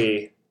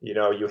basically,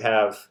 you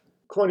have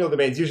colonial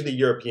domains, usually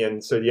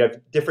European. So you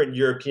have different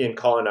European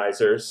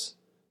colonizers.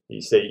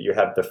 You say you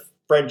have the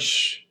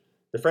French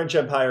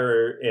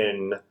Empire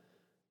in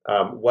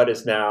what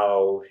is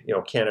now,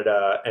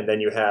 Canada. And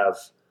then you have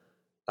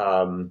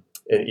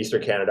in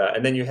Eastern Canada.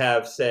 And then you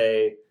have,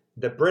 say,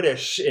 the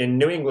British in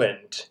New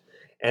England.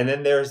 And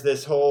then there's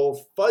this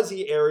whole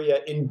fuzzy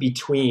area in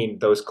between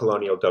those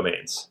colonial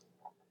domains.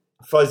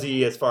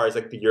 Fuzzy as far as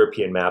like the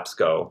European maps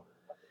go.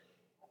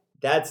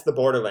 That's the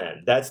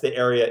borderland. That's the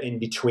area in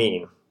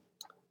between.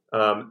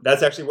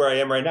 That's actually where I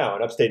am right now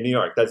in upstate New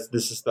York.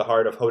 This is the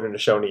heart of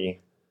Haudenosaunee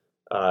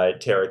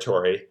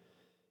territory.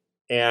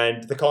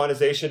 And the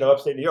colonization of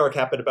upstate New York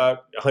happened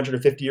about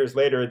 150 years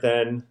later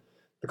than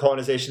the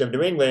colonization of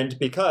New England,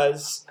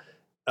 because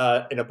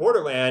in a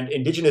borderland,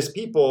 indigenous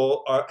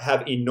people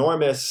have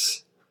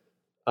enormous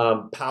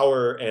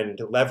power and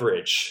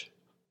leverage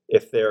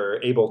if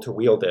they're able to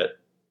wield it,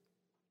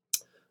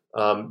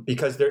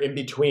 because they're in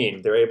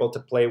between. They're able to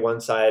play one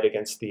side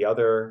against the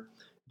other.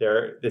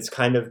 It's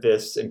kind of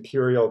this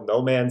imperial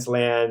no man's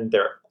land.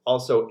 They're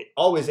also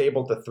always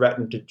able to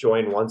threaten to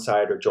join one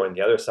side or join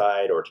the other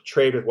side, or to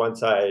trade with one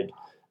side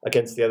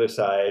against the other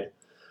side.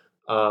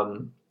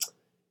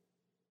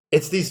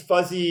 It's these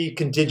fuzzy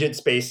contingent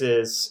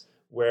spaces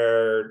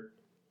where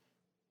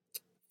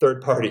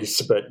third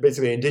parties, but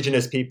basically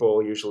indigenous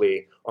people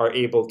usually, are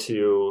able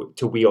to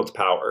wield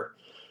power.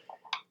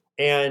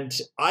 And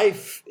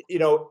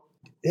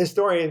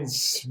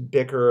historians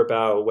bicker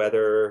about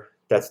whether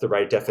that's the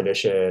right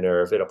definition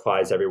or if it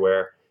applies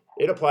everywhere.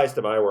 It applies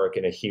to my work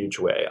in a huge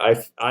way.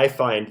 I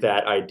find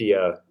that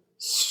idea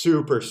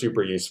super,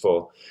 super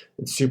useful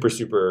and super,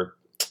 super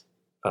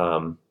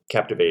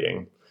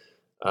captivating.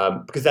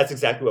 Because that's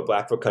exactly what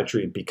Blackfoot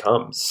country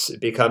becomes.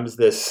 It becomes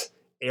this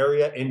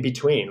area in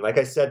between. Like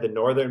I said, the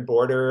northern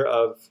border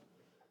of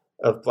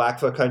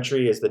Blackfoot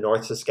country is the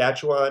North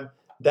Saskatchewan.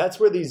 That's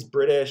where these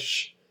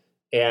British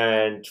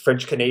and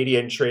French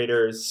Canadian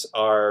traders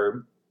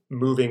are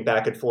moving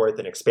back and forth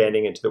and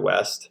expanding into the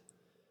west.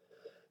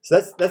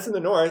 So that's in the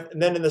north.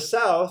 And then in the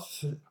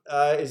south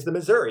is the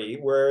Missouri,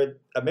 where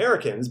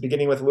Americans,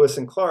 beginning with Lewis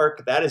and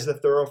Clark, that is the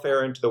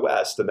thoroughfare into the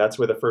west. And that's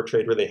where the fur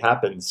trade really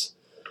happens.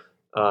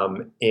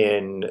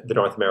 In the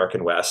North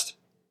American West.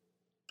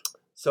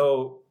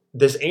 So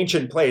this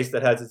ancient place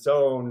that has its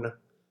own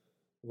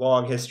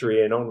long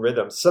history and own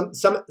rhythm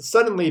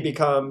suddenly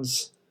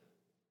becomes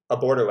a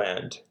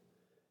borderland.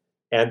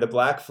 And the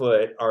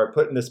Blackfoot are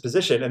put in this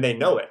position, and they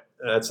know it.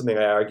 And that's something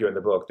I argue in the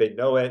book. They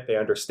know it, they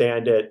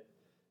understand it,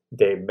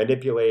 they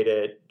manipulate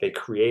it, they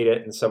create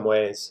it in some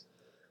ways.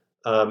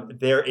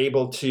 They're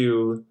able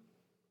to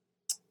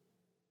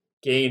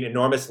gain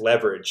enormous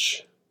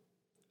leverage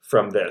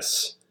from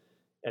this.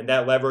 And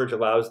that leverage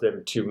allows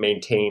them to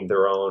maintain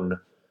their own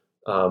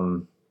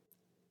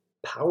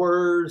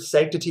power,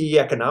 sanctity,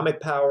 economic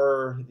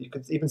power, you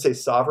could even say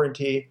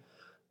sovereignty,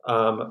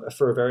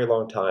 for a very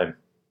long time.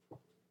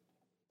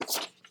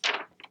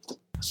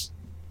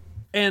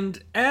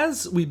 And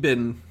as we've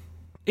been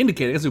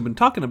indicating, as we've been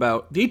talking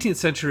about, the 18th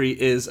century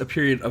is a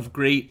period of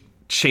great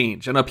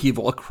change and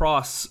upheaval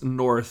across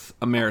North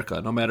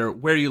America. No matter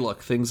where you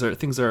look, things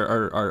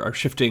are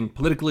shifting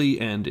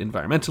politically and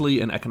environmentally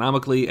and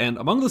economically. And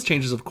among those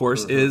changes, of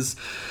course, is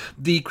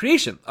the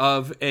creation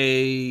of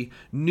a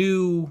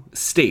new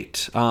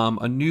state,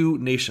 a new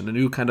nation, a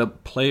new kind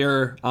of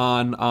player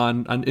on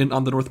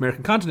the North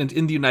American continent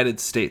in the United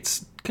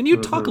States. Can you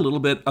talk a little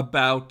bit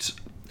about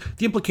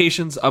the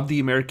implications of the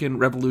American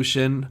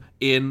Revolution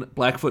in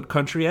Blackfoot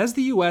country as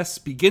the U.S.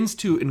 begins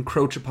to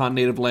encroach upon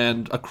native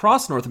land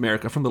across North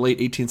America from the late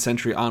 18th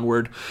century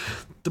onward?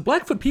 The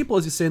Blackfoot people,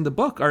 as you say in the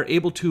book, are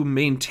able to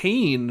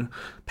maintain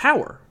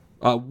power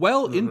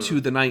into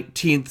the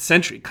 19th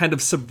century, kind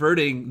of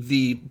subverting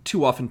the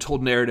too often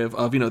told narrative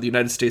of, the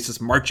United States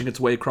is marching its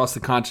way across the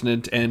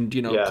continent and,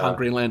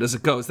 conquering land as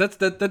it goes. That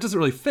doesn't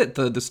really fit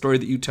the story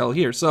that you tell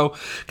here. So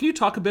can you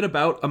talk a bit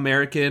about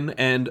American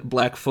and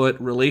Blackfoot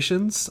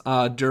relations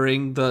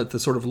during the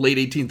sort of late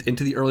 18th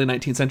into the early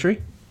 19th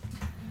century?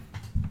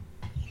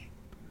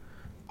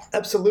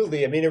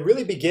 Absolutely. I mean, it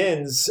really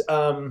begins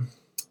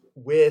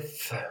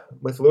with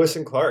Lewis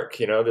and Clark,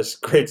 this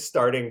great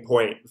starting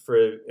point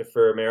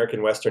for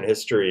American Western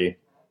history.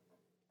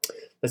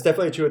 That's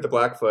definitely true with the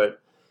Blackfoot.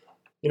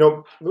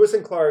 Lewis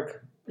and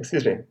Clark,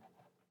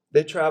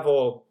 they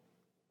travel,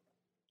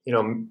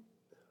 how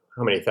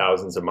many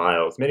thousands of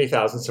miles, many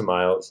thousands of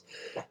miles,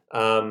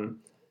 to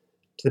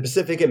the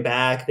Pacific and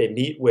back. They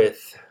meet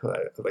with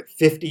like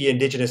 50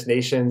 indigenous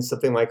nations,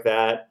 something like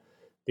that.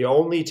 The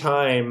only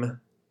time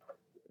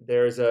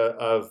there's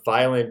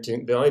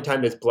the only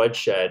time there's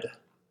bloodshed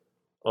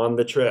on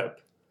the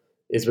trip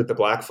is with the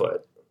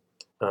Blackfoot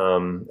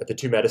at the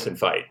Two Medicine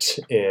fight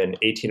in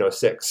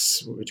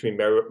 1806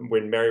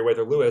 when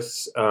Meriwether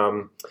Lewis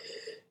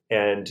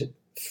and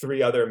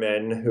three other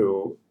men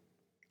who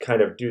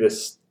kind of do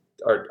this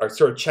are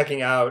sort of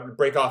checking out,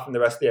 break off from the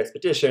rest of the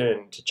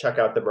expedition to check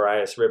out the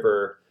Marias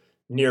River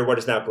near what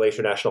is now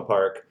Glacier National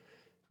Park.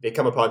 They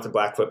come upon some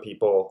Blackfoot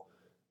people,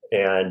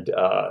 and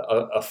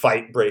a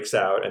fight breaks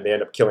out, and they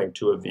end up killing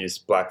two of these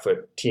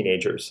Blackfoot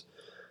teenagers.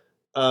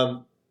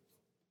 And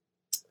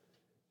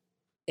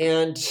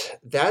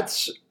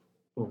that's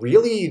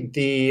really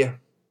the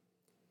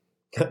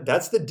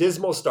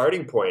dismal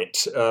starting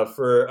point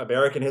for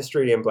American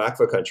history in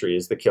Blackfoot country,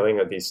 is the killing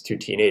of these two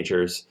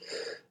teenagers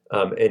in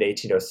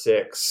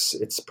 1806.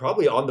 It's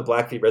probably on the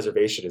Blackfeet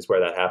Reservation is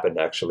where that happened,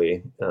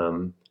 actually,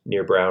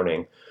 near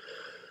Browning.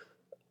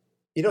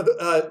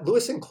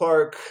 Lewis and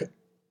Clark,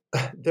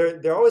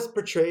 they're always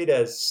portrayed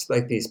as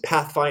like these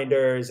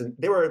pathfinders, and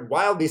they were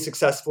wildly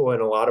successful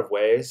in a lot of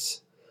ways.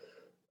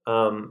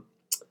 I'll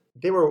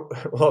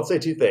say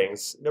two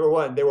things. Number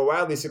one, they were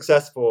wildly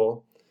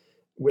successful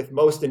with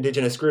most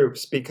indigenous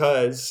groups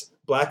because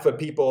Blackfoot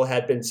people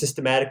had been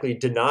systematically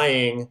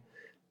denying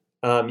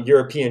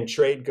European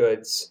trade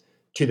goods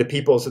to the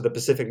peoples of the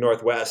Pacific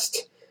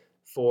Northwest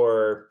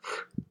for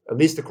at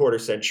least a quarter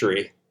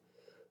century.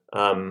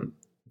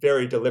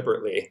 Very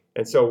deliberately.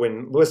 And so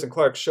when Lewis and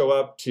Clark show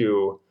up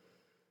to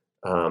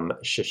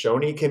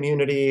Shoshone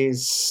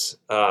communities,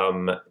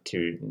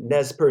 to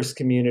Nez Perce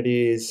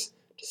communities,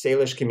 to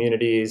Salish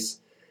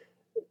communities,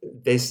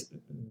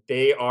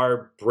 they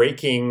are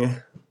breaking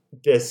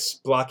this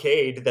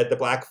blockade that the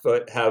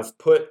Blackfoot have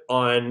put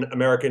on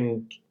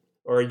American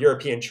or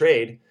European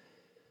trade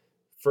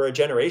for a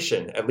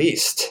generation at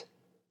least.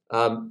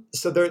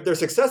 So they're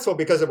successful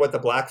because of what the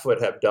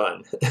Blackfoot have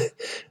done.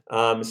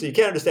 So you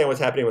can't understand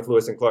what's happening with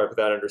Lewis and Clark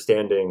without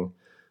understanding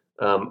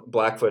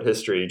Blackfoot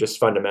history. You just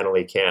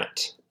fundamentally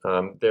can't.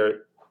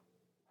 They're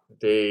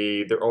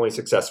only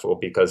successful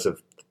because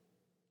of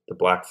the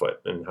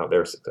Blackfoot and how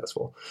they're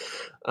successful.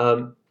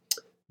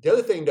 The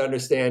other thing to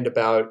understand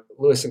about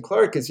Lewis and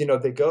Clark is,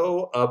 they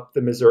go up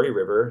the Missouri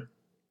River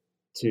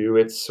to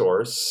its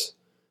source.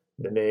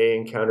 Then they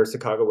encounter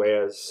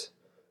Sacagawea's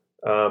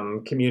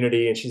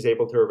community, and she's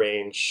able to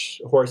arrange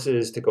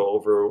horses to go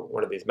over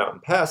one of these mountain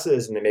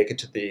passes, and they make it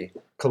to the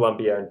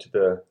Columbia and to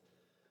the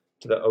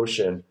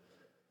ocean.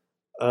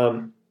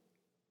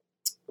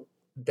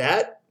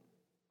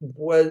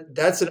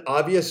 That's an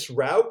obvious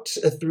route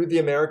through the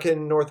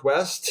American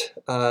Northwest.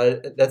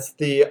 That's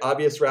the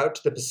obvious route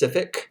to the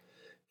Pacific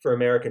for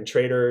American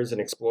traders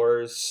and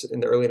explorers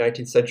in the early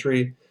 19th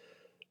century.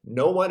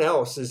 No one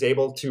else is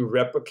able to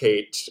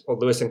replicate what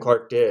Lewis and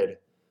Clark did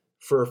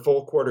for a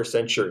full quarter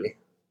century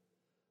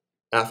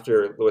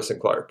after Lewis and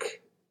Clark.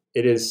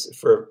 It is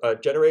for a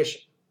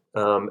generation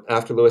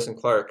after Lewis and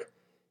Clark.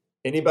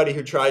 Anybody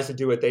who tries to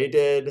do what they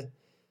did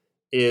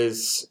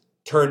is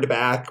turned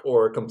back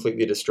or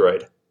completely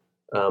destroyed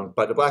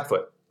by the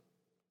Blackfoot.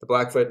 The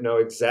Blackfoot know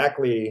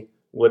exactly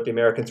what the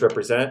Americans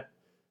represent.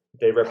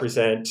 They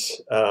represent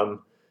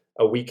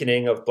a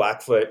weakening of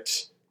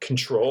Blackfoot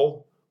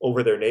control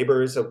over their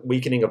neighbors, a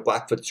weakening of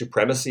Blackfoot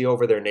supremacy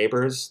over their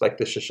neighbors, like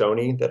the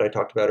Shoshone that I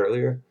talked about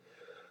earlier.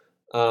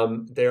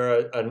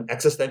 They're an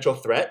existential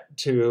threat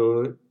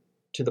to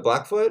the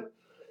Blackfoot.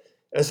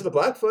 And so the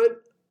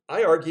Blackfoot,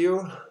 I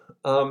argue,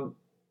 kind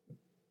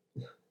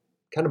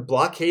of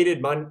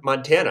blockaded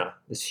Montana,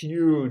 this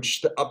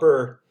huge, the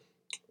upper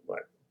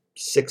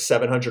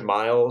 600-700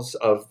 miles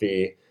of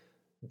the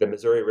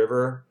Missouri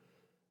River,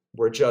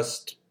 where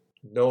just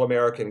no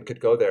American could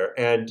go there.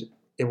 And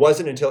it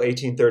wasn't until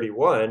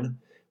 1831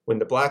 when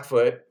the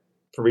Blackfoot,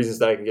 for reasons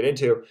that I can get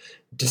into,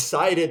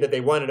 decided that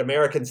they wanted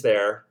Americans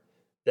there,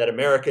 that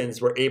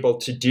Americans were able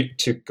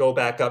to go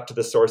back up to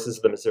the sources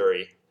of the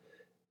Missouri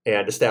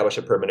and establish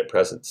a permanent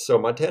presence. So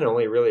Montana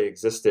only really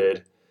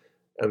existed,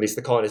 at least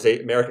the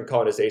American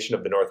colonization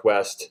of the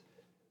Northwest,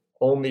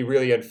 only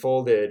really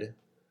unfolded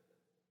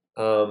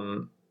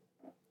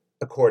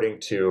according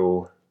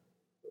to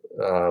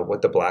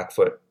what the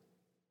Blackfoot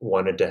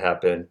wanted to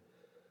happen.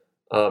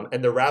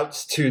 And the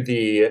routes to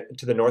the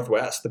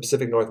Northwest, the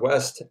Pacific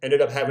Northwest,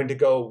 ended up having to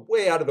go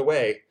way out of the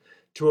way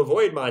to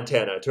avoid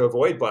Montana, to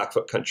avoid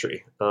Blackfoot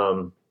country,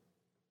 to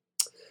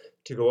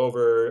go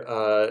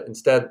over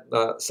instead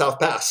South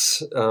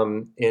Pass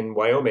in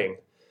Wyoming,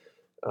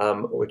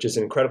 which is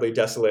an incredibly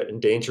desolate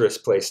and dangerous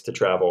place to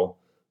travel.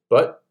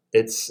 But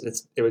it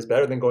was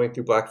better than going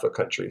through Blackfoot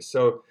country.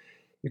 So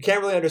you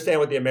can't really understand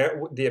what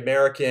the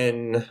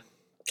American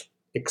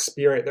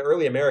experience, the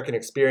early American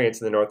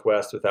experience in the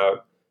Northwest,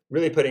 without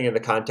really putting in the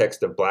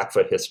context of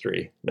Blackfoot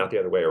history, not the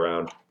other way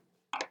around.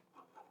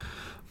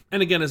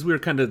 And again, as we were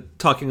kind of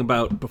talking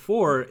about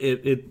before,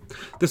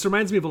 this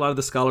reminds me of a lot of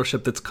the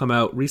scholarship that's come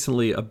out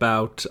recently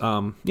about,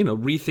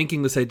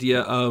 rethinking this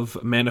idea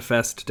of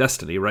manifest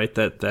destiny, right?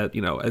 That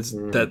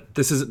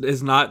this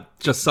is not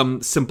just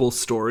some simple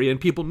story, and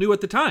people knew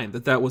at the time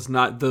that was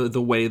not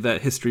the way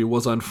that history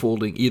was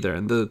unfolding either.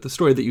 And the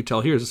story that you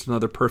tell here is just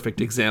another perfect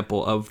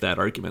example of that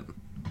argument.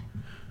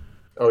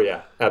 Oh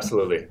yeah,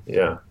 absolutely,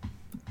 yeah.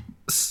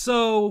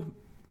 So,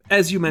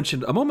 as you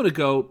mentioned a moment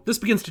ago, this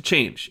begins to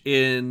change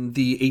in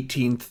the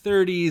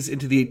 1830s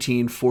into the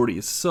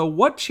 1840s. So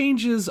what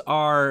changes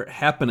are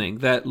happening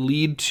that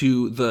lead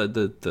to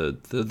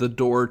the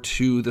door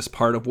to this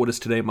part of what is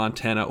today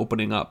Montana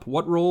opening up?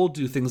 What role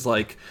do things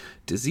like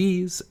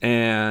disease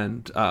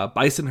and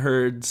bison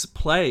herds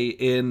play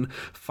in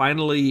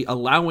finally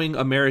allowing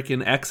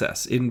American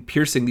access, in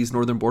piercing these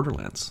northern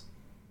borderlands?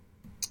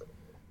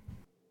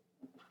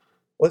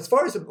 Well, as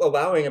far as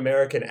allowing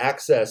American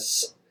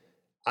access,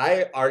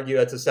 I argue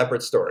that's a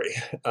separate story.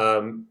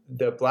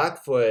 The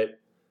Blackfoot,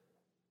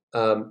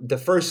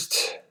 the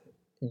first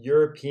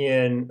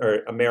European, or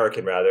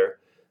American rather,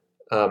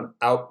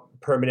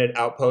 permanent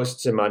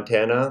outposts in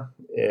Montana,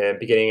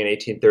 beginning in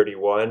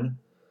 1831,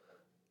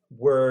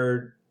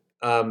 were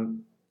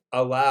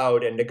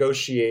allowed and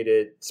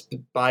negotiated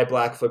by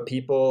Blackfoot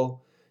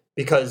people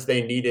because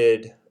they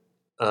needed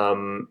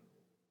a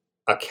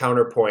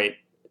counterpoint,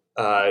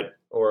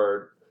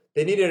 or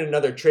they needed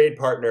another trade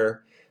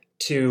partner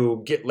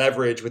to get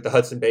leverage with the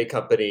Hudson Bay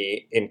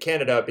Company in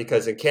Canada,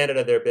 because in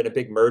Canada there had been a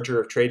big merger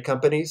of trade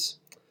companies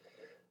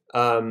in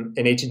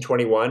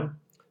 1821.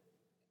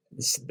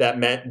 That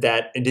meant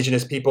that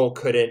Indigenous people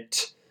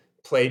couldn't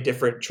play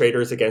different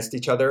traders against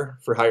each other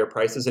for higher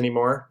prices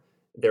anymore.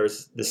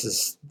 This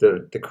is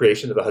the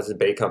creation of the Hudson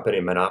Bay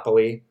Company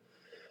monopoly.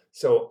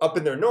 So up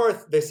in their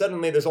north, there's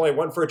only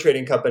one fur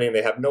trading company, and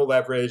they have no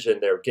leverage,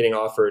 and they're getting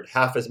offered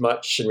half as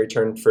much in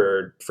return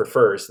for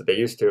furs that they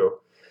used to.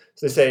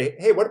 So they say,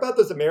 hey, what about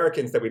those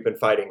Americans that we've been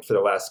fighting for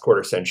the last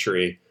quarter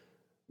century?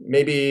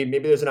 Maybe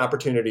there's an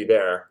opportunity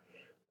there.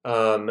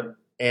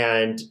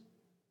 And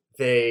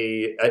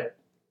they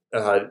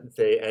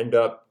end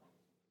up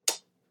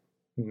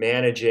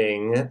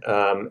managing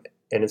and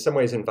in some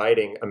ways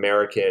inviting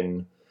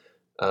American,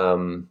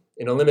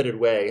 in a limited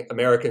way,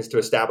 Americans to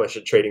establish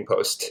a trading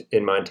post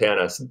in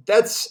Montana. So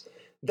that's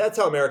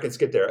how Americans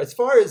get there. As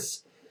far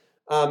as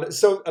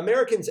so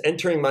Americans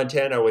entering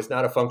Montana was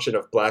not a function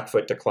of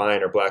Blackfoot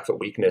decline or Blackfoot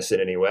weakness in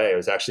any way. It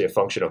was actually a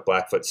function of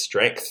Blackfoot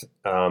strength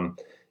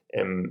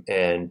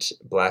and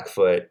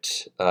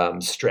Blackfoot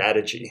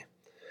strategy.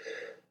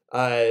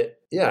 I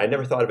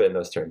never thought of it in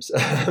those terms,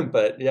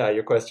 but yeah,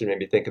 your question made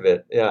me think of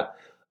it. Yeah.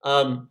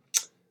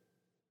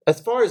 As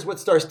far as what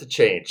starts to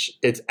change,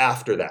 it's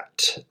after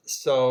that.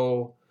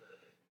 So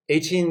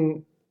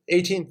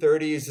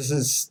 1830s, this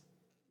is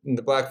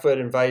the Blackfoot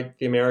invite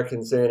the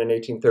Americans in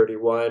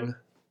 1831.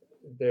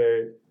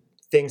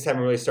 Things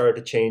haven't really started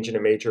to change in a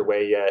major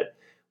way yet.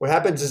 What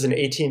happens is in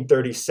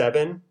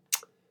 1837,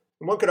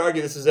 one could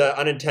argue this is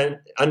an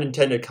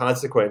unintended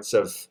consequence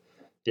of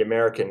the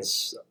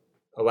Americans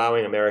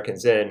allowing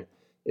Americans in,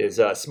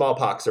 is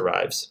smallpox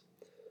arrives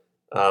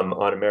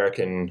on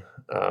American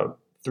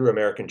through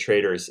American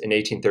traders in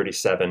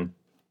 1837,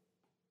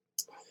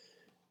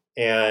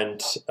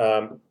 and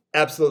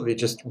absolutely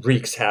just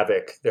wreaks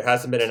havoc. There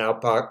hasn't been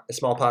a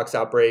smallpox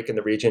outbreak in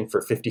the region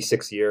for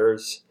 56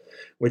 years,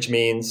 which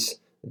means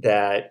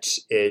that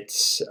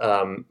it's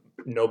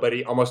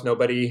almost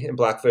nobody in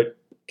Blackfoot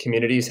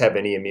communities have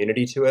any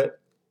immunity to it.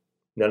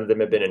 None of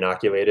them have been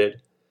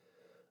inoculated.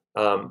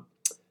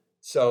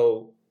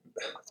 So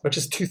as much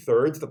as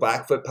 2/3 of the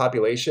Blackfoot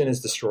population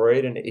is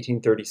destroyed in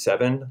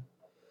 1837,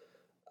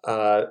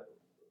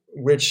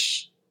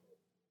 which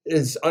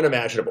is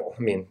unimaginable.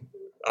 I mean,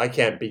 I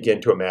can't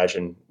begin to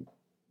imagine.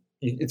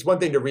 It's one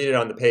thing to read it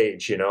on the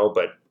page,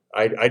 but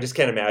I just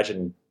can't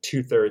imagine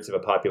 2/3 of a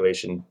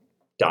population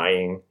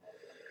dying.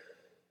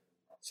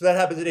 So that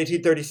happens in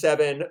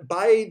 1837.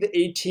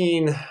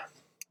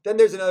 Then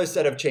there's another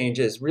set of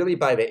changes. Really,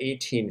 by the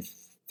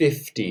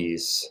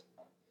 1850s,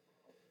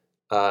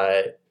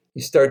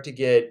 you start to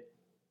get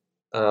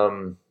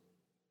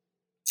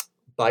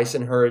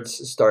bison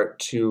herds start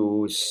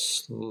to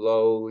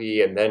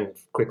slowly and then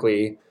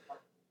quickly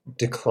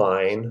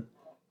decline.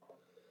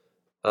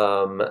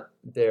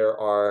 There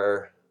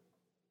are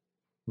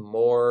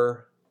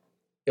more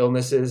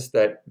illnesses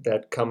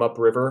that come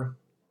upriver,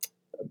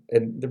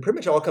 and they're pretty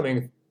much all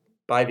coming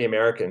by the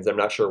Americans. I'm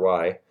not sure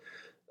why.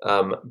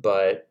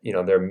 But,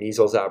 there are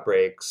measles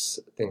outbreaks,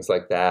 things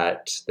like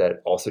that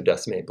also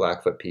decimate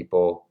Blackfoot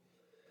people.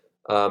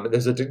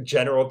 There's a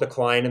general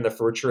decline in the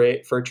fur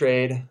trade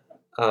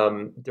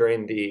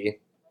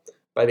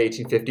by the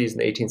 1850s and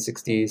the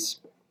 1860s.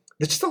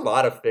 There's just a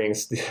lot of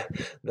things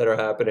that are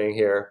happening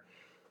here.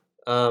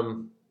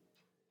 And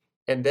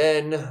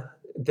then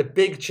the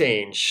big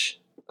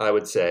change, I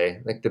would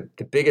say, like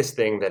the biggest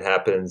thing that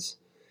happens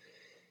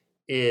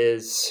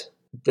is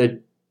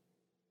the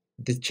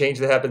change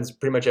that happens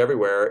pretty much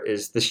everywhere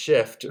is the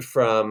shift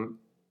from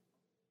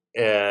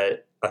a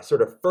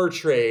sort of fur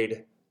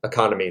trade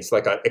economy. It's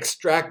like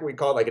we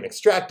call it like an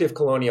extractive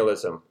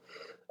colonialism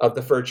of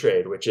the fur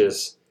trade, which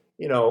is,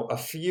 a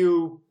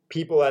few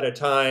people at a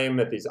time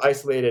at these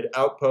isolated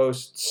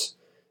outposts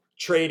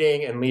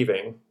trading and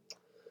leaving.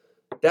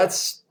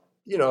 There's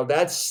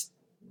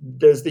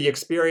the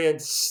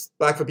experience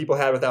Blackfoot people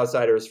had with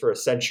outsiders for a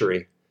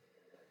century.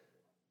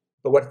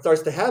 But what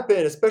starts to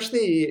happen,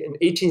 especially in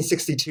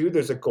 1862,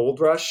 there's a gold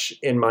rush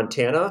in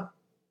Montana.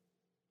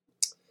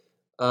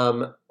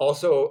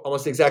 Also,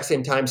 almost the exact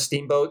same time,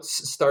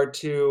 steamboats start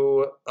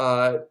to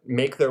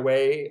make their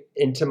way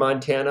into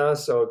Montana.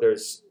 So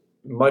there's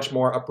much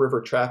more upriver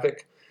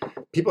traffic.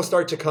 People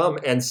start to come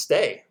and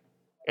stay.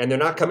 And they're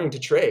not coming to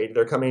trade.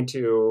 They're coming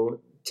to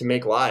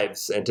make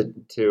lives and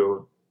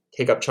to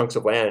take up chunks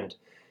of land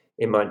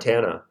in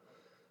Montana.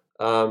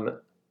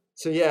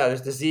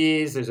 There's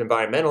disease, there's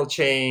environmental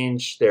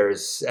change,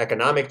 there's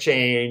economic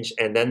change,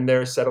 and then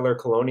there's settler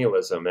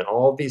colonialism. And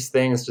all of these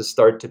things just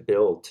start to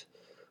build.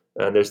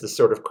 And there's this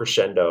sort of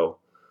crescendo,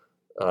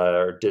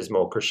 or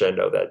dismal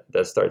crescendo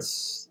that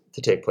starts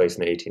to take place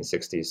in the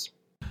 1860s.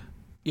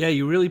 Yeah,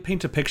 you really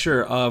paint a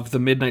picture of the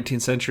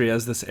mid-19th century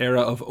as this era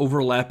of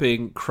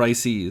overlapping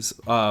crises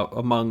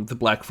among the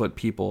Blackfoot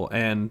people,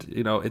 and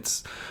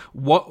it's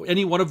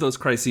any one of those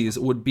crises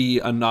would be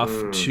enough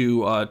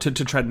to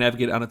try to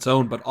navigate on its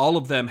own. But all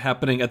of them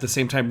happening at the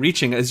same time,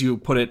 reaching, as you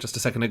put it just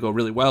a second ago,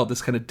 really well,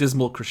 this kind of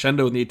dismal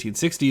crescendo in the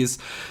 1860s.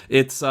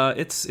 It's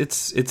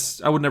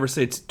I would never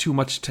say it's too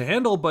much to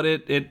handle, but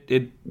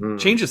it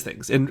changes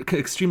things in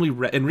extremely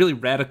in really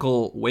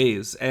radical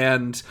ways.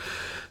 And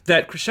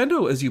that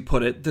crescendo, as you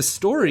put it, the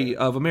story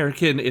of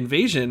American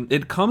invasion,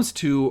 it comes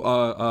to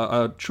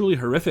a truly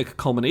horrific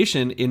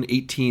culmination in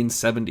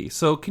 1870.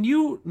 So can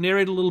you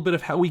narrate a little bit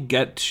of how we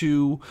get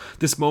to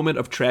this moment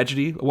of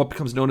tragedy, what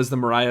becomes known as the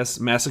Marias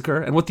Massacre,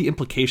 and what the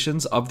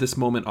implications of this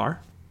moment are?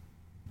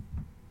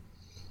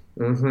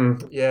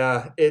 Mm-hmm.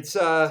 Yeah, it's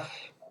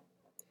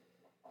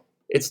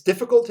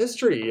difficult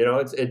history,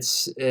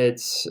 it's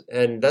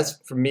and that's,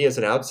 for me as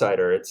an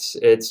outsider,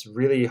 it's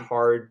really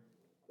hard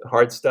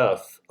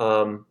stuff.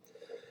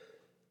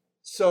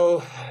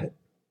 So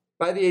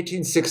by the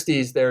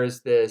 1860s, there's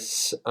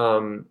this,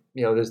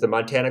 there's the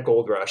Montana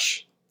gold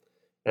rush,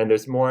 and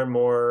there's more and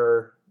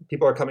more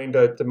people are coming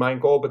to mine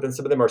gold, but then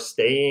some of them are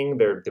staying,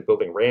 they're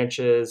building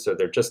ranches, or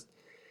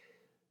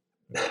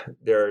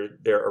they're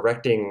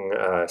erecting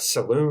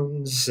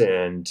saloons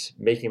and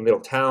making little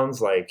towns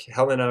like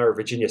Helena or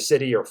Virginia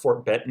City or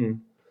Fort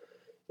Benton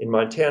in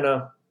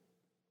Montana.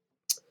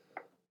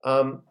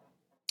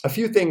 A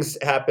few things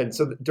happened.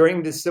 So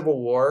during the Civil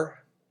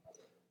War,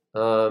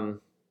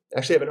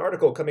 actually I have an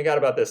article coming out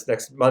about this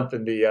next month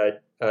in the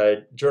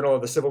Journal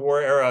of the Civil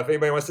War Era, if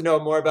anybody wants to know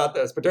more about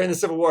this. But during the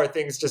Civil War,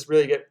 things just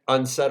really get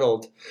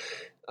unsettled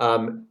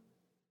on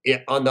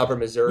the Upper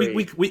Missouri.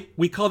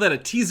 We call that a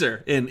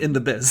teaser in the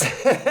biz.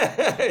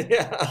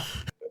 Yeah,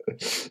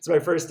 it's my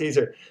first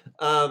teaser.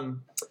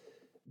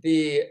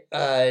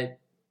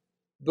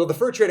 The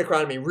fur trade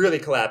economy really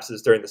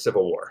collapses during the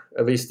Civil War.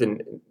 At least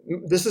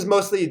this is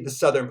mostly the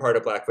southern part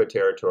of Blackfoot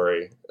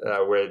territory,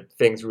 where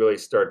things really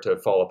start to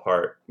fall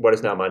apart. What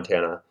is now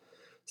Montana?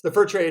 So the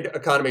fur trade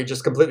economy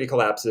just completely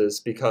collapses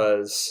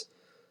because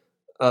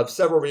of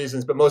several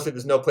reasons, but mostly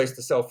there's no place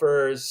to sell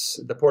furs.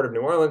 The port of New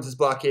Orleans is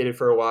blockaded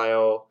for a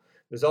while.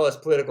 There's all this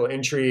political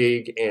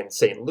intrigue in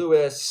St.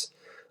 Louis.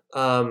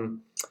 The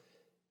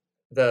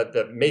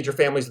major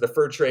families of the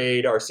fur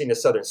trade are seen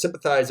as Southern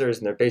sympathizers,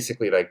 and they're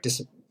basically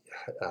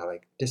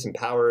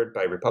disempowered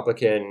by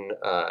Republican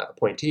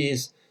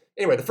appointees.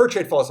 Anyway, the fur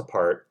trade falls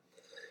apart.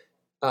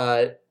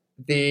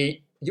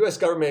 The U.S.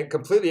 government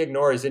completely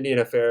ignores Indian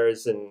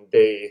affairs, and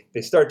they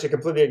start to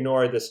completely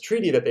ignore this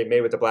treaty that they made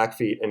with the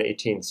Blackfeet in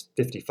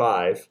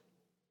 1855.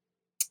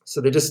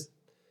 So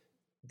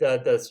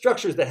the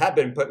structures that have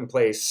been put in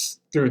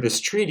place through this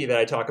treaty that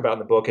I talk about in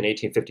the book in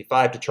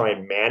 1855 to try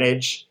and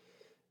manage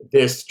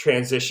this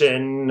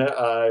transition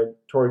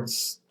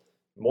towards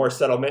more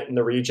settlement in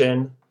the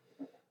region,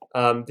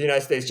 the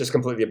United States just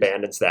completely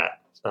abandons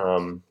that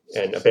and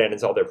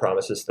abandons all their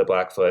promises to the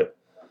Blackfoot.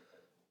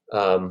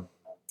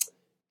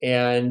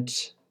 And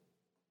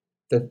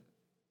the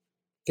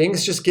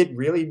things just get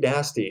really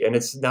nasty. And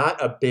it's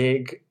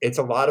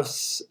a lot of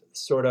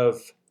sort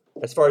of,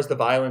 as far as the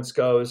violence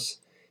goes,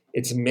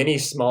 it's many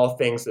small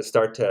things that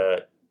start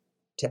to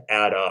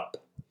add up.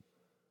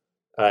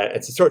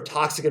 It's a sort of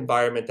toxic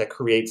environment that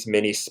creates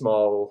many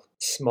small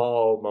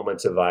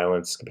moments of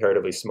violence,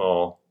 comparatively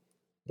small,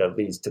 that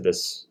leads to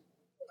this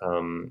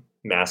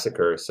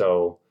massacre.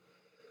 So,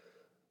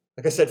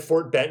 like I said,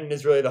 Fort Benton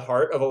is really the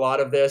heart of a lot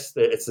of this.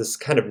 It's this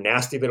kind of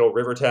nasty little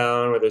river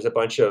town where there's a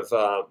bunch of,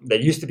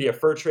 that used to be a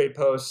fur trade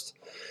post,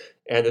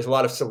 and there's a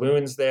lot of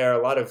saloons there,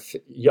 a lot of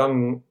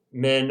young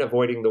men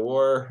avoiding the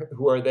war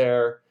who are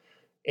there.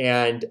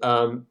 And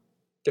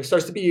there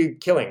starts to be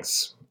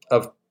killings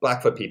of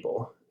Blackfoot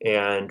people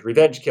and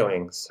revenge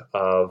killings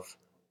of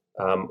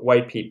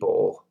white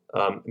people,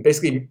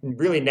 basically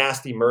really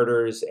nasty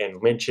murders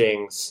and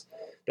lynchings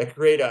that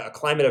create a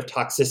climate of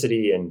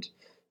toxicity and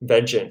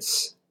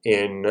vengeance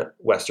in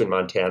Western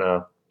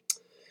Montana.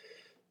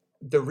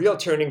 The real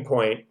turning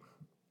point,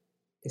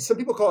 some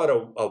people call it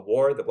a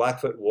war, the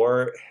Blackfoot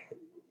War.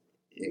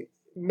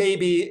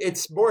 Maybe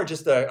it's more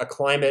just a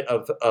climate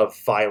of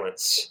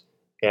violence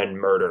and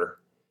murder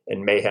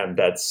and mayhem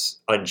that's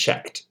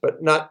unchecked,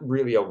 but not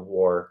really a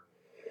war.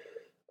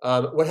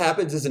 What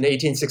happens is in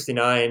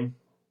 1869,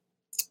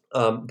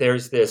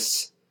 there's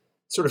this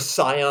sort of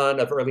scion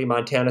of early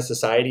Montana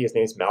society. His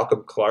name's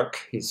Malcolm Clark.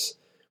 He's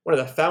one of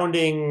the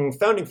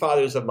founding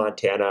fathers of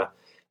Montana.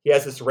 He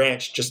has this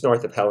ranch just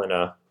north of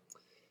Helena.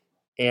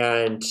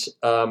 And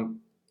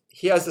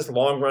he has this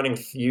long-running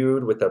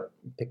feud with a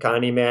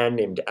Piikani man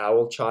named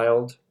Owl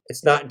Child.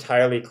 It's not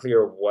entirely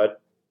clear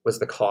what was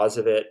the cause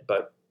of it,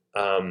 but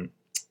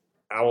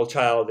Owl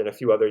Child and a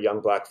few other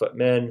young Blackfoot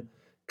men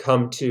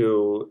come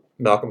to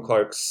Malcolm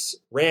Clark's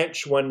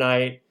ranch one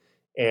night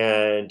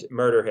and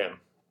murder him.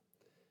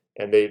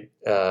 And they,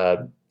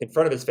 in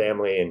front of his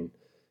family, and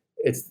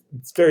it's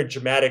a very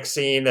dramatic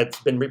scene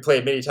that's been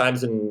replayed many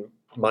times in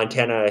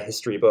Montana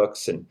history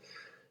books. And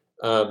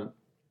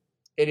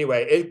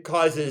anyway, it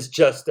causes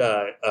just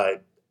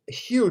a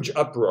huge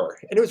uproar.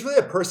 And it was really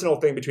a personal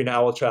thing between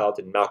Owl Child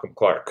and Malcolm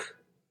Clark.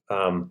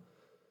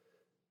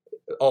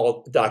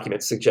 All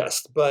documents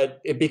suggest,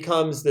 but it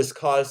becomes this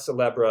cause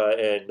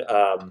célèbre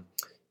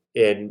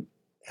in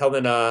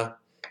Helena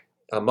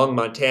among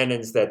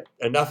Montanans that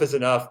enough is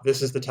enough.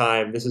 This is the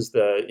time. This is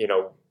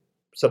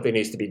something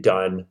needs to be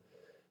done.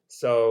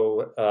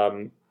 So,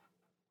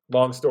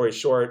 long story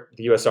short,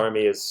 the U.S.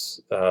 Army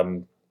is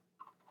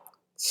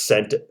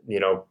sent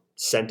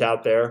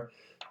out there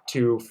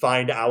to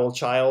find Owl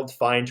Child,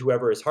 find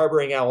whoever is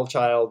harboring Owl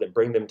Child, and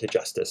bring them to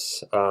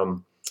justice.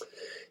 And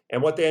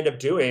what they end up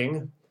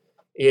doing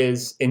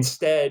is,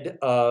 instead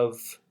of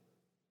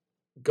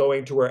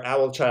going to where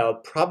Owl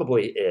Child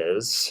probably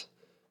is,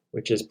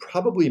 which is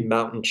probably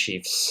Mountain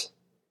Chief's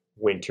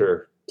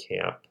winter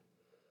camp.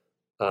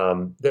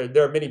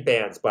 There are many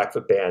bands,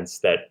 Blackfoot bands,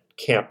 that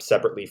camp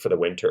separately for the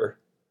winter.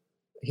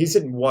 He's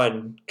in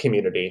one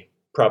community,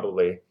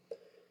 probably.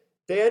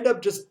 They end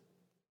up just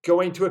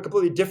going to a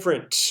completely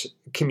different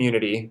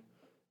community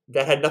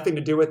that had nothing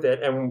to do with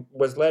it and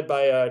was led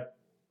by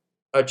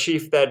a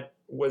chief that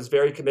was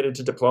very committed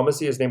to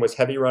diplomacy. His name was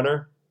Heavy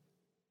Runner,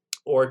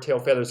 or Tail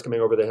Feathers Coming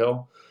Over the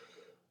Hill.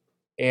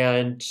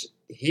 And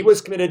he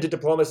was committed to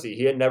diplomacy.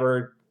 He had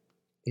never,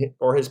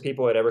 or his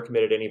people had ever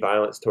committed any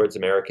violence towards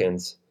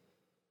Americans.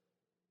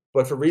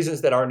 But for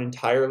reasons that aren't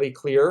entirely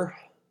clear,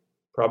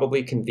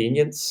 probably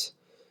convenience,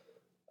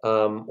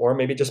 or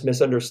maybe just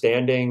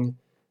misunderstanding,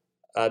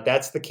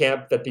 that's the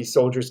camp that these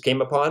soldiers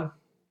came upon,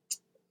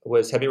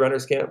 was Heavy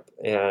Runner's camp.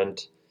 And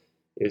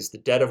it was the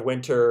dead of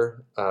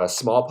winter.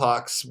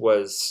 Smallpox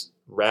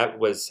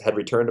had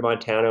returned to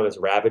Montana, was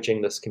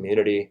ravaging this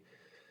community.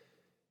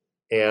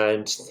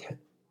 And,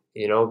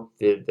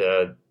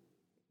 they're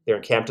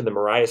encamped in the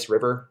Marias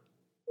River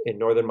in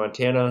northern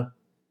Montana.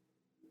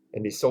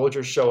 And these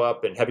soldiers show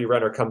up, and Heavy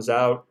Runner comes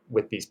out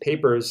with these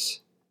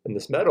papers and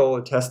this medal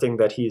attesting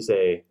that he's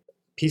a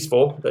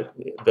peaceful,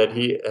 that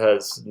he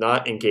has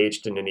not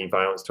engaged in any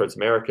violence towards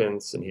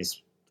Americans, and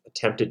he's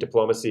attempted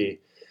diplomacy.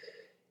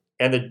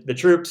 And the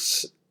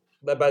troops,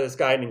 led by this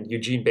guy named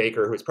Eugene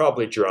Baker, who was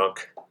probably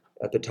drunk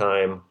at the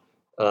time,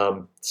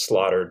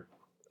 slaughtered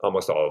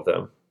almost all of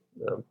them,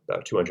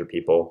 about 200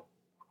 people.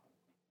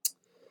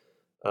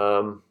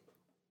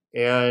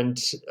 And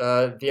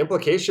the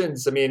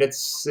implications,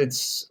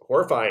 it's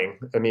horrifying.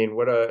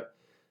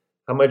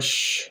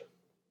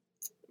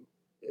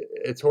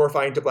 It's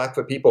horrifying to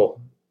Blackfoot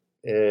people.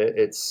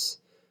 It's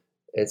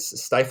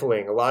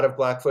stifling. A lot of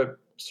Blackfoot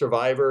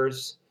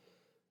survivors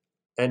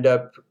end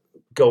up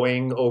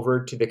going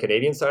over to the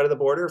Canadian side of the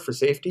border for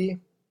safety.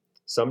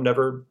 Some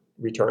never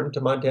return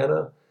to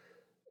Montana.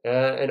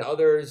 And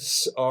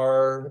others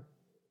are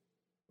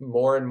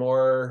more and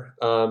more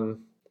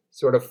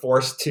sort of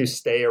forced to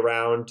stay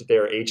around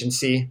their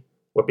agency,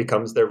 what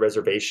becomes their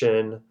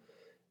reservation,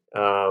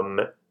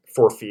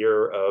 for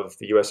fear of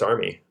the U.S.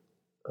 Army.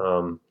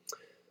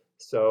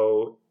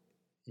 So,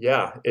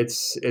 yeah,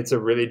 it's a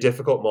really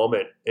difficult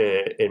moment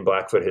in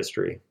Blackfoot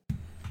history.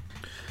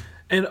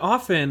 And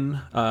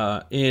often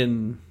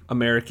in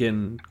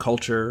American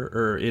culture,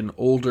 or in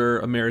older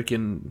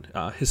American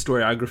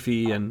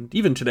historiography, and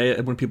even today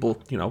when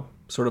people,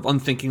 sort of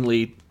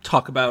unthinkingly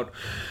talk about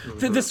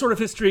this sort of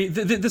history.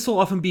 This will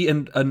often be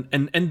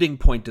an ending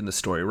point in the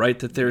story, right?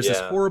 That there's this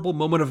horrible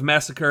moment of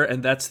massacre,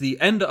 and that's the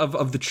end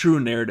of the true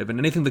narrative, and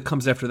anything that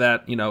comes after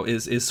that,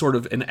 is sort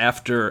of an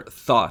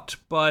afterthought.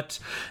 But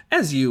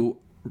as you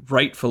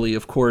rightfully,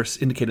 of course,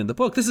 indicate in the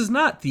book, this is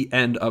not the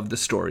end of the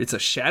story. It's a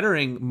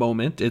shattering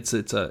moment. It's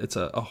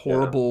a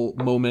horrible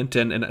moment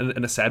and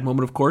a sad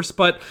moment, of course.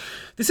 But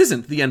this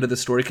isn't the end of the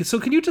story. So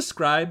can you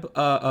describe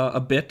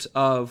a bit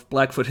of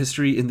Blackfoot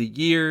history in the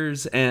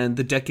years and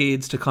the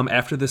decades to come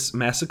after this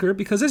massacre?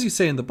 Because as you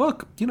say in the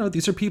book,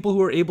 these are people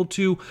who are able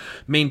to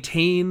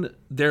maintain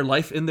their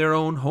life in their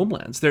own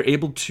homelands. They're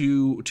able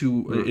to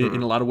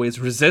in a lot of ways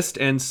resist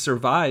and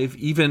survive,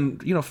 even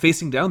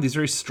facing down these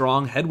very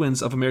strong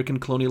headwinds of American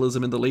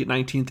colonialism in the late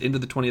 19th into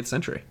the 20th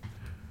century.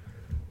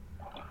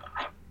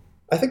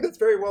 I think that's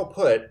very well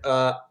put.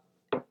 I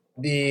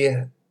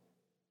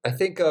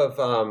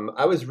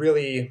was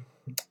really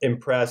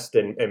impressed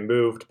and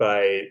moved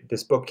by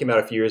this book came out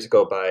a few years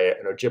ago by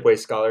an Ojibwe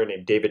scholar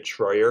named David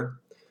Troyer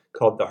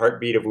called The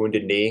Heartbeat of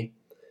Wounded Knee.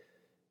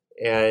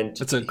 And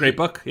it's a great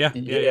book. Yeah,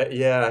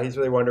 he's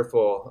really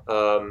wonderful.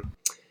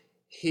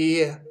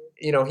 He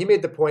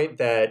made the point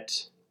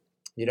that,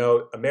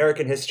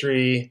 American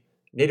history,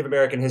 Native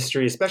American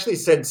history, especially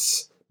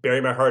since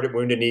Bury My Heart at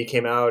Wounded Knee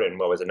came out in,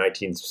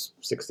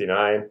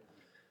 1969,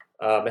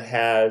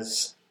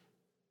 has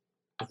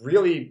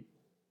really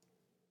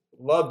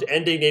loved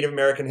ending Native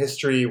American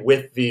history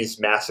with these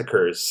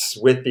massacres,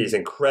 with these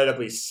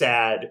incredibly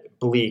sad,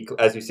 bleak,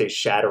 as you say,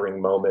 shattering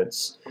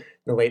moments in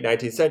the late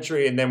 19th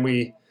century. And then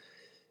the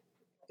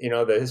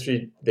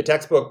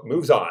textbook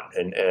moves on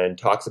and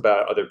talks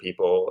about other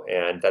people,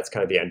 and that's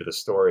kind of the end of the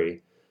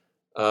story,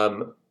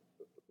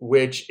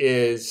 which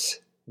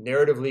is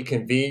narratively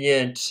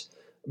convenient,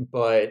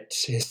 but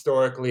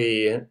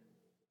historically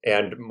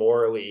and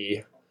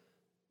morally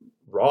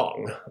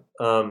wrong.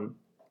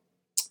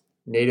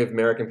 Native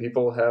American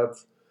people have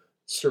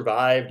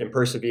survived and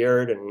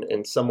persevered and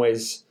in some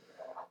ways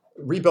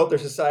rebuilt their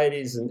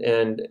societies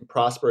and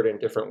prospered in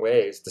different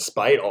ways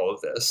despite all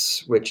of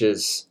this, which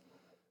is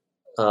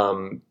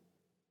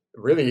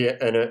really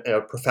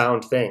a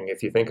profound thing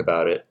if you think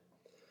about it.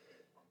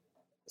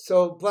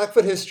 So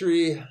Blackfoot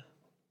history,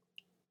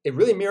 it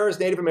really mirrors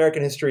Native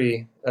American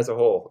history as a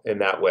whole in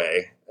that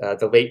way.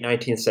 The late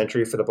 19th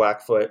century for the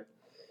Blackfoot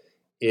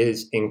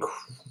is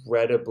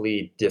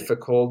incredibly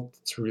difficult.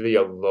 It's really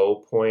a low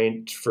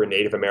point for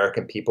Native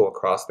American people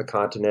across the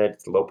continent.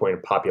 It's a low point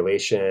of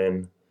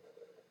population.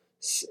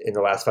 In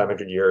the last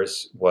 500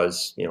 years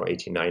was,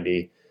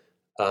 1890.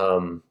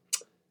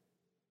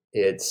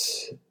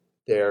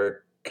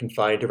 They're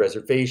confined to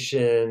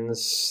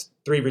reservations,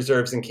 3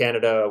 reserves in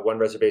Canada, 1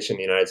 reservation in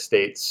the United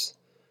States.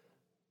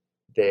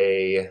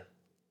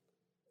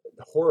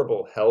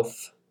 Horrible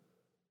health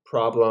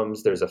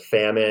problems. There's a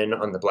famine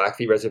on the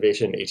Blackfeet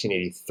Reservation in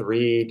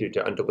 1883 due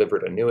to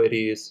undelivered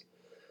annuities.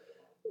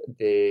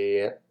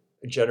 The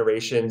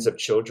generations of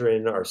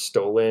children are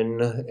stolen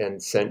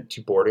and sent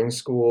to boarding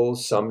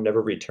schools. Some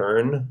never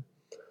return.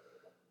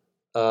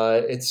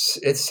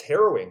 It's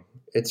harrowing.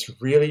 It's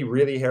really,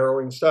 really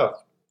harrowing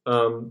stuff.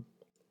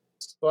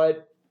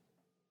 But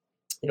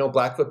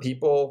Blackfoot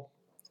people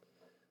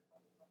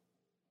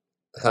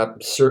have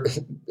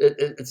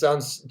it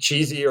sounds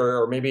cheesy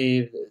or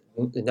maybe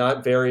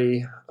not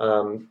very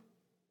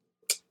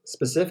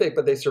specific,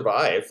 but they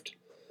survived,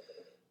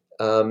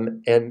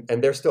 and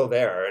they're still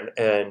there,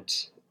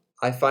 and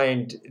I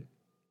find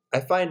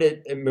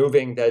it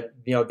moving that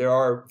there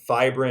are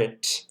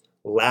vibrant,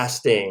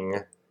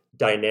 lasting,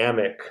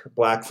 dynamic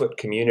Blackfoot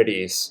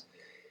communities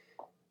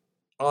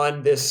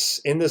in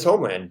this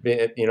homeland,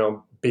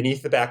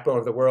 beneath the backbone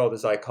of the world,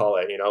 as I call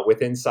it,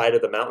 within sight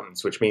of the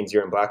mountains, which means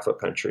you're in Blackfoot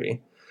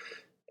country,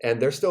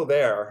 and they're still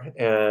there.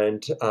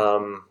 And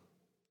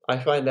I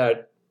find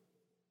that,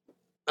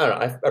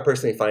 I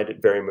personally find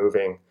it very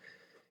moving.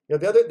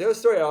 The other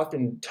story I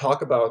often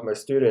talk about with my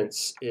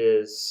students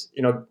is,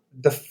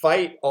 the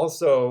fight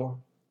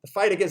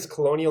against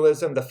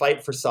colonialism, the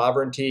fight for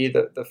sovereignty,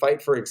 the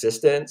fight for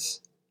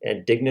existence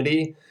and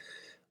dignity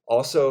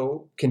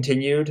also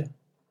continued.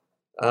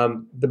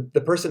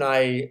 The person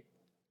I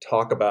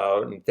talk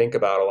about and think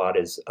about a lot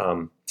is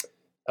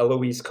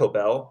Eloise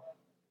Cobell.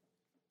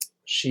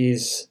 She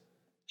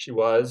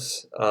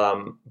was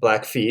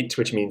Blackfeet,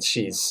 which means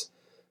she's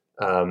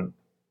South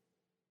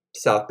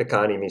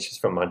Piikani, means she's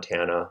from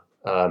Montana.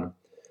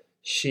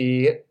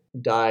 She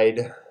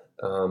died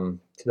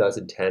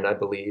 2010, I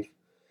believe.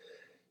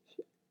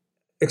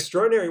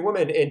 Extraordinary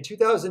woman. In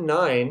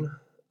 2009,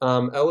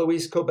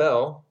 Eloise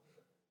Cobell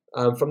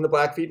from the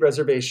Blackfeet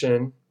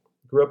Reservation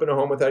grew up in a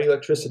home without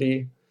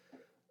electricity.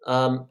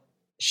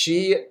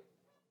 She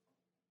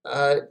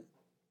was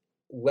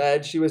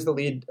the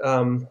lead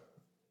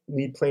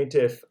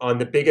plaintiff on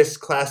the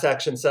biggest class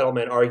action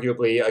settlement,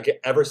 arguably,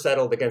 ever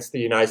settled against the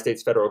United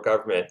States federal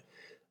government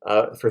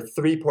for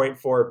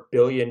 $3.4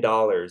 billion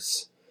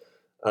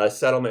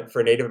settlement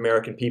for Native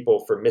American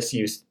people for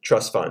misused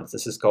trust funds.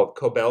 This is called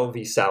Cobell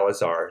v.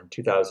 Salazar in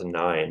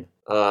 2009.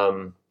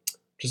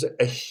 which is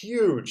a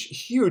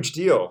huge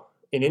deal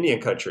in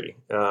Indian country.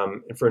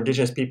 And for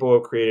indigenous people,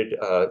 it created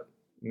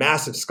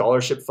massive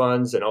scholarship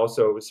funds and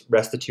also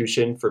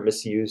restitution for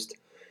misused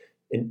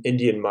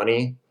Indian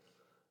money.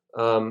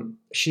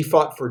 She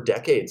fought for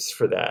decades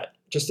for that.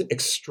 Just an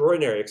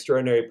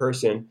extraordinary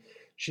person.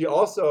 She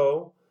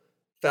also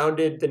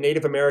founded the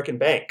Native American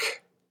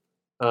Bank,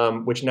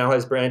 which now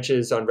has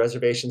branches on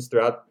reservations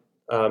throughout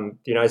the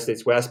United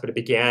States West, but it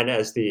began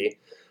as the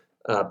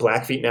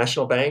Blackfeet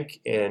National Bank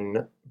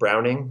in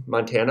Browning,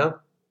 Montana,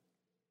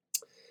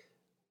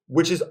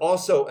 which is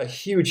also a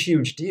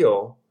huge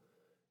deal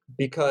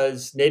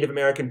because Native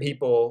American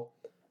people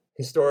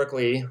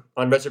historically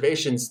on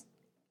reservations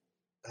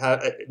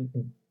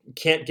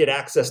can't get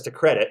access to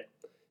credit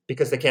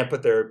because they can't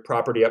put their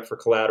property up for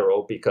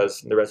collateral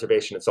because in the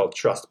reservation it's all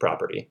trust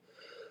property,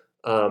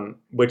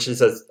 which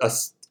is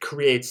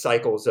creates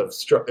cycles of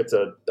it's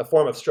a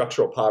form of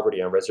structural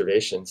poverty on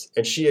reservations.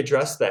 And she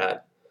addressed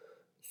that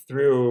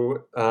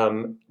through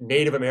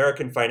Native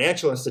American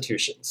financial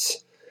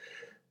institutions.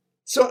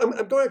 So I'm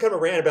going to kind of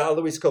rant about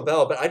Eloise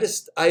Cobell, but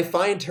I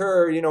find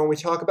her, when we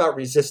talk about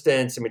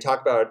resistance and we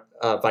talk about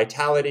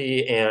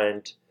vitality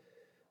and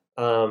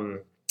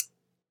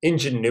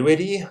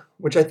ingenuity,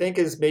 which I think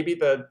is maybe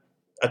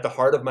at the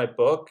heart of my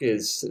book,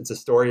 it's a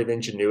story of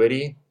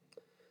ingenuity.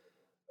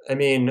 I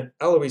mean,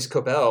 Eloise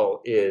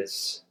Cobell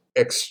is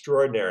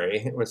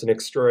extraordinary. Was an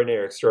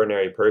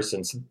extraordinary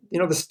person. So,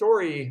 the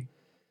story,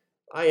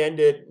 I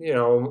ended,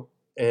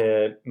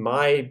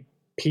 my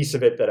piece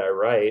of it that I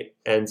write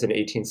ends in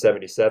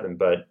 1877,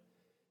 but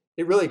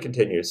it really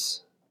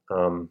continues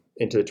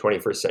into the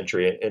 21st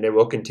century, and it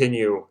will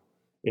continue,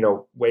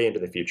 way into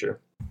the future.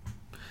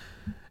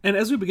 And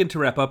as we begin to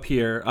wrap up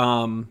here,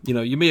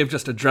 you may have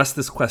just addressed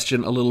this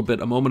question a little bit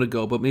a moment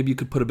ago, but maybe you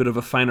could put a bit of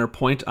a finer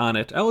point on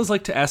it. I always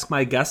like to ask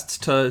my guests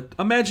to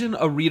imagine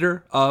a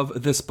reader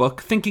of this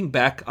book thinking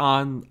back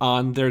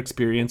on their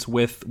experience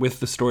with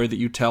the story that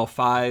you tell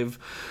 5,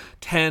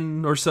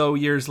 10 or so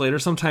years later,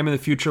 sometime in the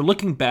future,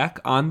 looking back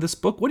on this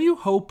book. What do you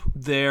hope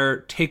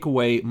their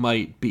takeaway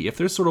might be? If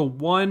there's sort of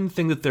one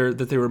thing that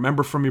they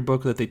remember from your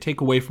book, that they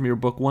take away from your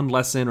book, one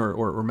lesson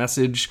or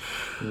message,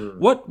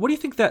 what do you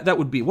think that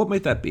would be? What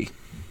might that be?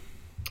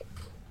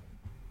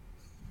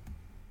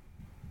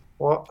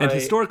 Well,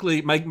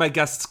 historically, my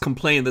guests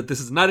complain that this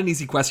is not an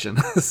easy question.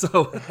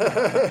 So,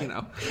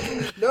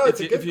 No, it's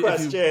a good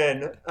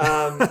question.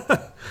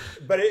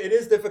 But it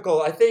is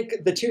difficult. I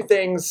think the two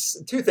things.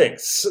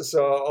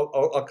 So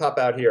I'll cop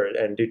out here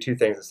and do two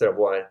things instead of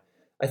one.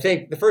 I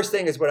think the first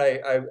thing is what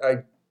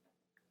I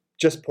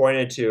just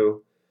pointed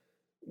to,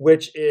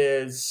 which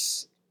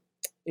is,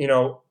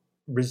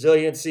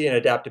 resiliency and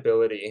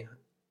adaptability.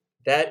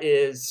 That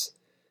is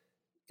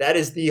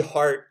the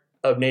heart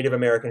of Native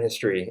American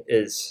history,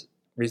 is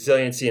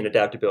resiliency and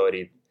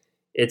adaptability.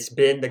 It's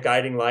been the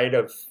guiding light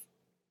of,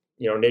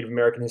 Native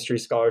American history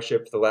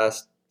scholarship for the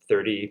last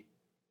 30,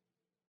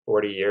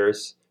 40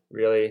 years,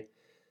 really.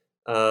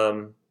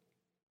 But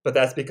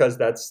that's because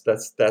that's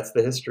the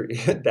history.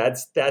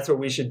 that's what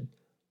we should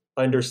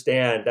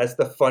understand. That's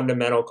the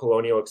fundamental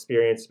colonial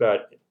experience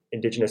about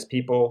indigenous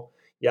people.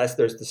 Yes,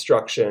 there's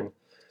destruction.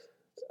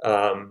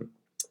 And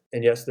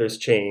yes, there's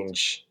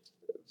change.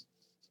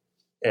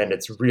 And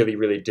it's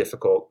really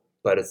difficult,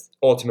 but it's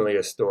ultimately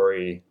a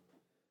story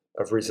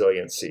of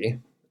resiliency,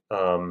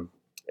 and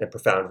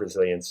profound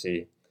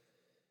resiliency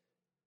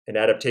and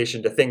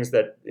adaptation to things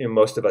that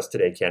most of us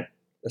today can't,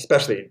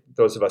 especially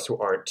those of us who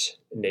aren't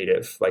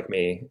native like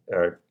me,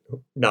 or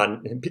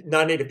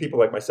non-native people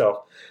like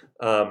myself,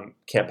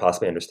 can't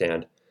possibly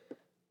understand.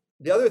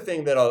 The other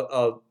thing that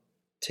I'll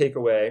take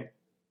away,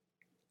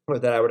 or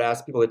that I would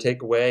ask people to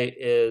take away,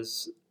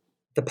 is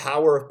the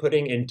power of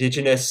putting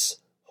indigenous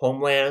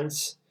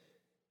homelands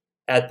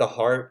at the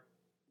heart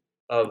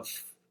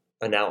of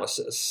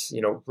analysis.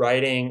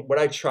 Writing what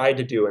I tried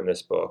to do in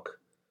this book,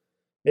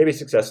 maybe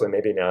successfully,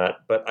 maybe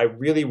not, but I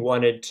really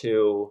wanted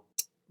to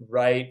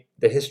write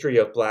the history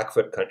of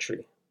Blackfoot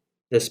country,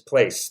 this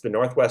place, the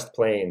Northwest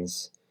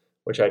Plains,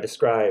 which I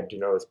described,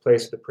 this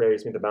place with the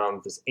prairies meet the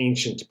mountains, this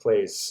ancient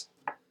place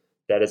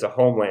that is a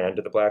homeland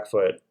to the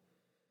Blackfoot.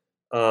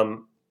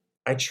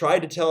 I tried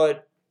to tell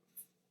it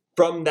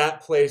from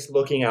that place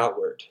looking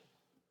outward.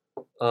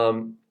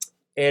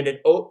 And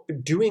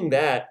doing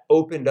that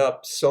opened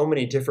up so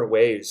many different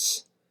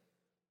ways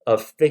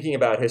of thinking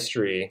about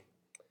history,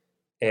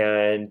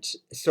 and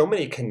so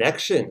many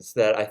connections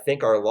that I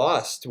think are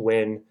lost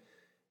when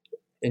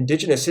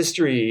indigenous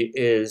history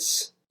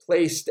is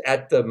placed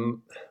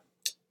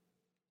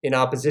in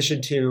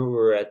opposition to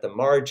or at the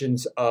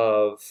margins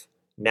of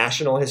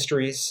national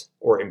histories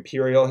or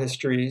imperial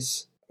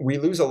histories. We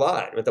lose a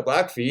lot with the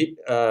Blackfeet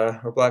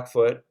or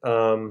Blackfoot.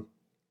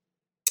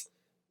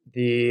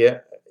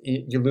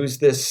 You lose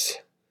this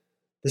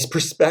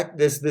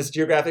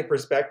geographic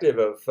perspective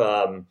of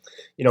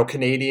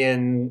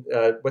Canadian,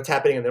 what's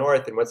happening in the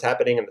north and what's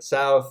happening in the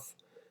south.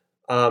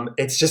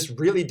 It's just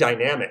really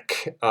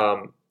dynamic,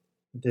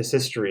 this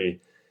history,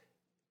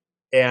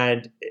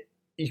 and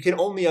you can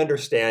only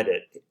understand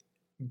it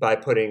by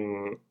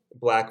putting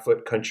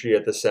Blackfoot country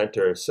at the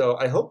center. So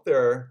I hope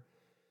there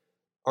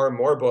are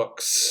more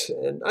books,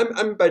 and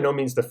I'm by no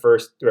means the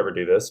first to ever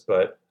do this,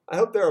 but I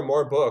hope there are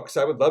more books.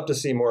 I would love to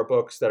see more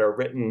books that are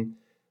written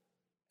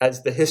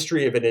as the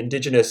history of an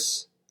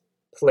indigenous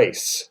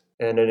place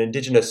and an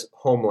indigenous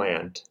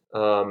homeland,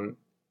 and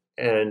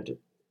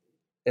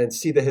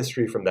see the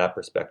history from that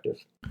perspective.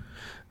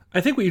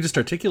 I think what you just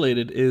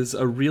articulated is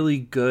a really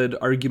good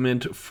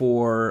argument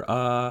for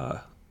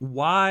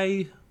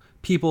why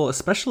people,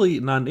 especially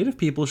non-native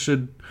people,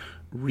 should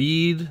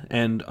read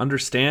and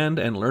understand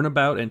and learn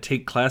about and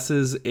take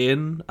classes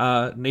in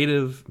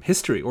native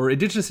history or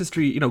indigenous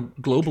history,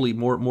 globally,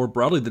 more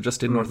broadly than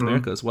just in North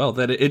America as well.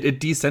 That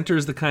it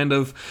decenters the kind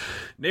of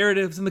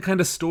narratives and the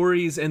kind of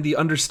stories and the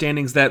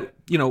understandings that,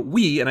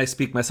 we, and I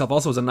speak myself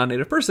also as a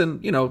non-native person,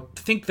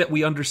 think that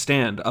we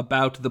understand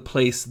about the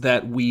place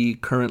that we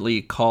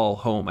currently call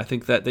home. I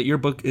think that your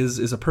book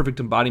is a perfect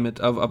embodiment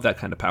of that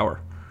kind of power.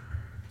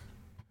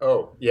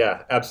 Oh,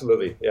 yeah,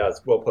 absolutely. Yeah,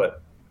 it's well put.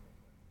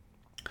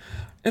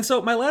 And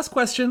so my last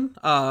question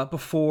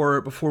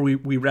before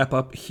we wrap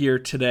up here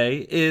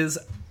today is,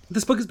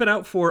 this book has been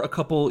out for a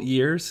couple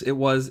years. It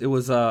was one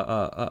of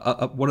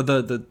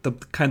the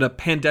kind of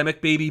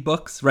pandemic baby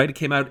books, right? It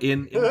came out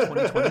in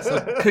 2020.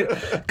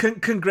 So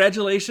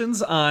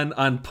congratulations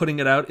on putting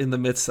it out in the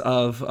midst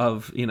of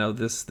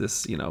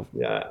this.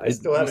 Yeah, I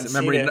still haven't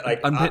seen it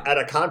at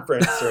a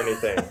conference or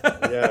anything.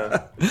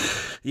 Yeah.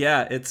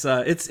 Yeah, it's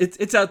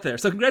out there.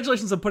 So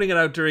congratulations on putting it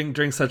out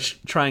during such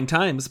trying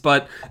times.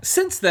 But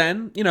since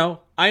then,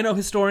 I know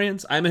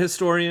historians. I'm a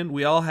historian.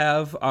 We all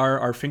have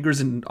our fingers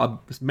in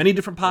many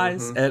different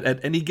pies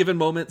at any given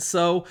moment.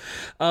 So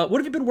what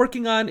have you been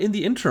working on in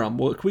the interim?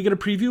 Well, can we get a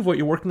preview of what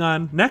you're working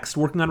on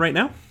right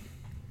now?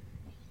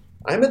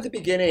 I'm at the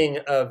beginning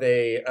of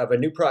a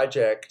new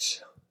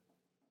project.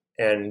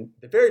 And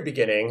the very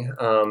beginning,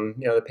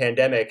 the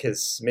pandemic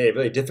has made it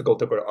really difficult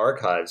to go to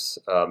archives.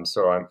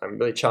 So I'm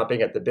really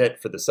chomping at the bit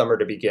for the summer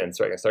to begin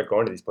so I can start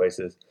going to these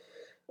places.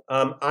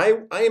 I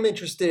am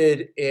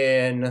interested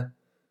in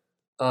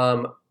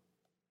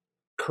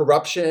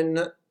corruption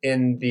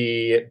in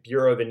the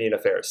Bureau of Indian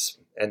Affairs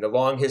and the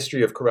long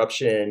history of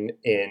corruption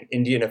in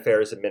Indian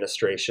Affairs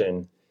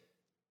administration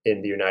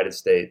in the United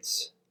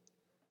States.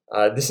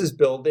 This is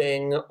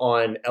building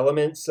on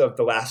elements of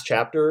the last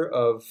chapter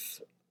of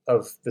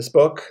this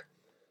book,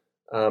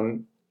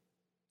 in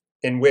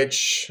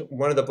which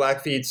one of the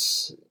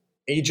Blackfeet's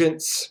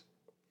agents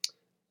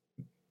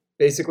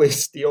basically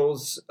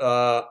steals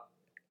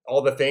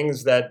all the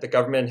things that the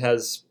government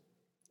has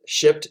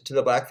shipped to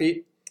the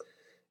Blackfeet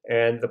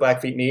and the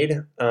Blackfeet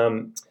need.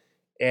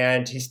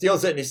 And he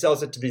steals it and he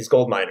sells it to these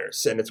gold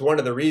miners. And it's one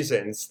of the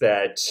reasons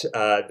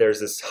that there's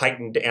this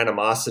heightened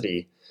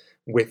animosity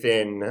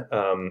within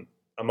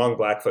among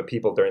Blackfoot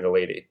people during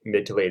the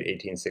mid to late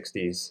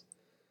 1860s.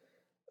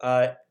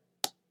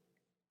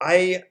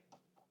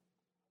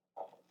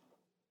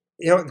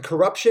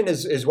 Corruption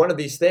is one of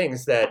these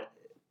things that,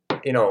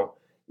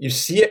 you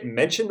see it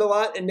mentioned a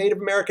lot in Native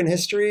American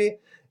history,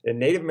 and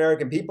Native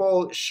American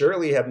people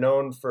surely have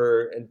known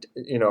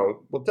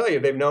will tell you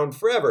they've known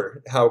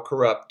forever how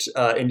corrupt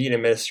Indian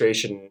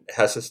administration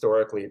has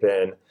historically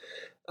been.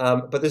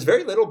 But there's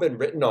very little been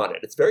written on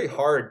it. It's very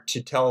hard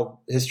to tell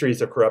histories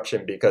of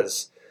corruption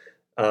because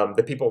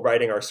the people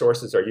writing our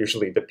sources are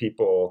usually the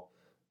people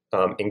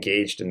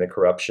engaged in the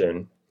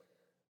corruption.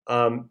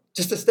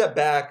 Just a step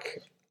back,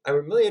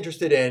 I'm really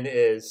interested in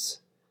is,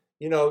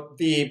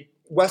 the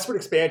westward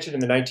expansion in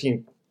the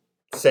 19th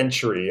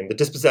century and the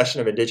dispossession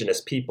of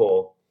indigenous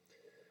people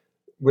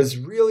was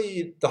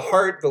really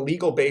the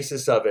legal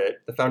basis of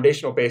it, the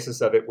foundational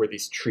basis of it were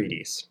these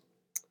treaties.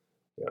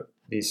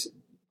 These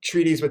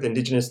treaties with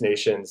indigenous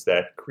nations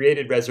that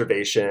created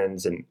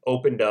reservations and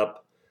opened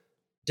up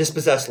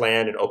dispossessed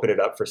land and opened it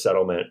up for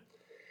settlement.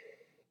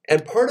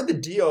 And part of the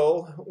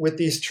deal with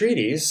these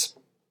treaties,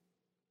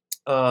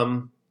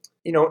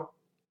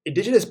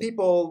 indigenous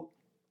people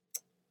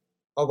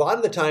a lot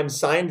of the time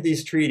signed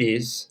these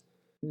treaties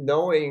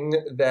knowing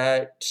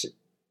that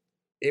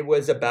it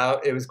was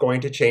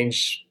going to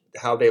change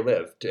how they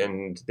lived,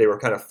 and they were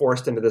kind of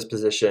forced into this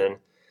position.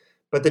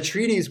 But the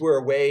treaties were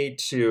a way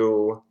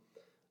to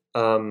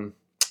kind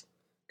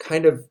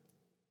of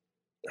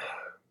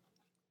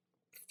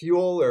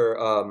fuel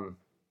or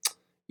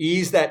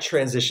ease that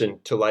transition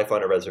to life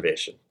on a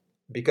reservation.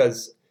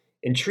 Because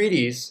in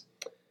treaties,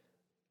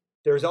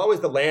 there's always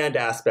the land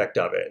aspect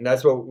of it. And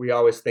that's what we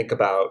always think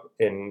about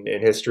in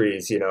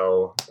histories,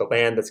 the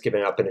land that's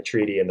given up in a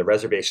treaty and the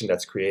reservation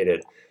that's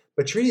created.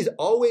 But treaties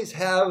always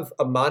have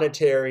a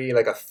monetary,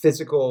 like a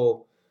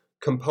physical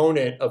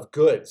component of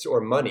goods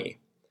or money.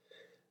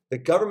 The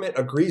government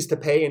agrees to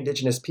pay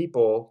indigenous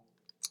people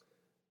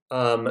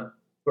what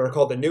are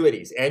called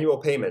annuities, annual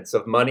payments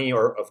of money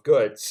or of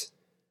goods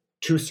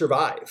to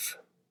survive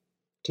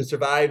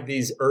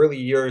these early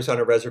years on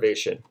a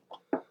reservation.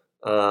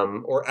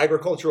 Or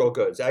agricultural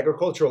goods,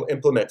 agricultural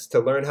implements to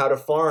learn how to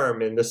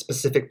farm in this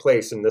specific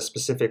place in this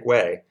specific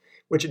way,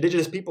 which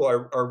indigenous people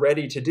are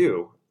ready to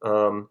do.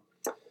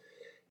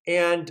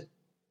 And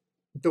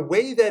the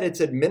way that it's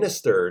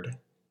administered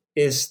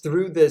is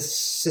through this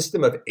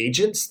system of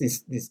agents,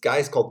 these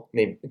guys called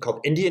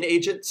Indian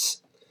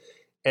agents.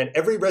 And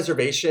every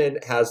reservation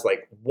has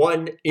like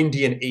one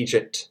Indian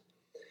agent.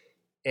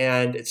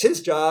 And it's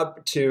his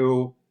job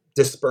to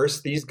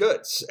disperse these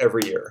goods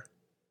every year.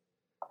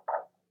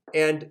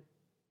 And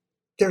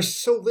there's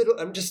so little,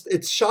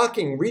 it's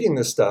shocking reading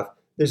this stuff.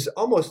 There's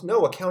almost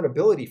no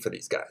accountability for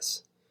these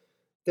guys.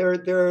 There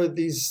are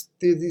these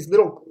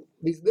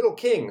little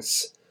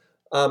kings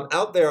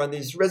out there on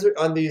these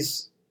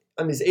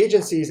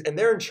agencies, and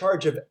they're in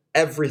charge of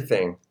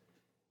everything.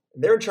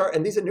 They're in charge,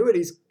 and these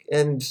annuities,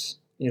 and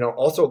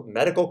also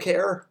medical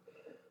care.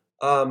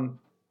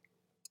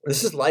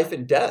 This is life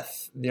and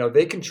death.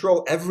 They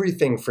control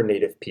everything for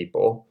Native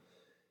people,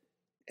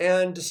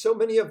 and so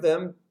many of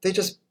them they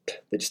just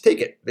take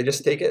it. They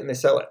just take it and they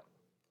sell it.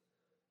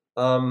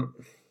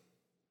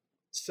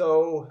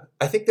 So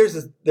I think there's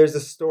a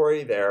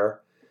story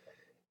there.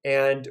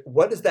 And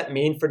what does that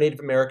mean for Native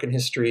American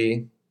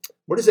history?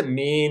 What does it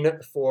mean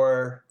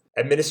for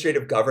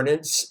administrative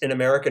governance in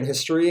American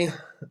history?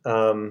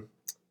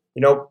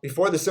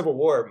 Before the Civil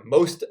War,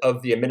 most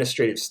of the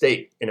administrative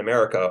state in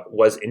America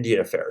was Indian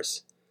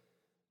affairs.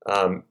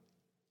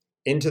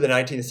 Into the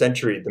 19th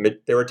century,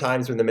 there were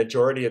times when the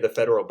majority of the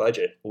federal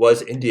budget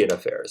was Indian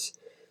affairs.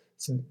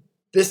 So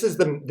this is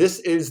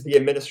the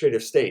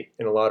administrative state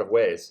in a lot of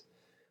ways.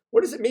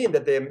 What does it mean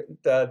that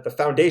the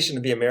foundation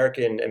of the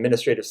American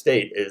administrative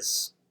state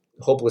is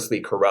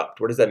hopelessly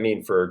corrupt? What does that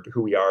mean for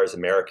who we are as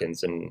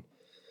Americans and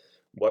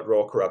what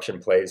role corruption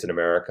plays in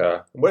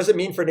America? What does it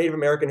mean for Native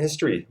American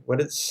history? What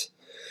was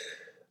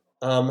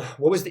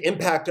the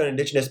impact on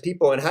Indigenous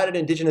people, and how did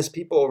Indigenous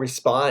people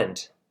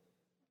respond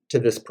to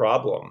this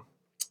problem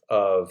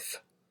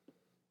of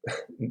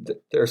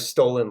their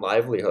stolen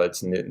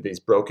livelihoods and these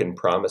broken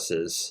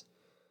promises?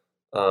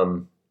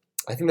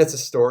 I think that's a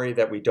story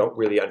that we don't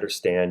really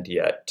understand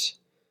yet.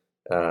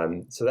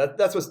 So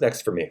that's what's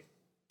next for me.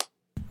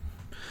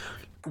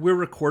 We're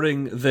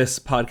recording this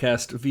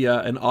podcast via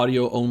an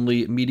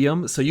audio-only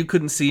medium, so you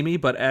couldn't see me,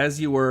 but as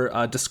you were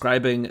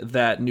describing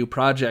that new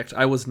project,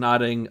 I was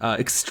nodding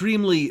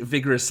extremely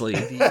vigorously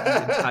the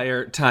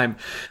entire time.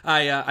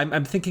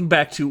 I'm thinking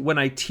back to when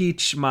I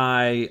teach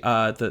my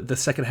the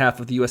second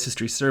half of the U.S.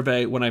 History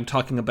Survey, when I'm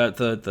talking about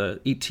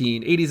the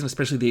 1880s and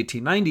especially the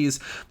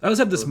 1890s. I always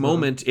have this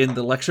moment in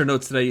the lecture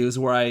notes that I use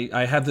where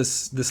I have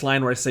this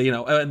line where I say,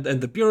 and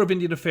the Bureau of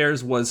Indian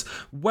Affairs was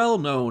well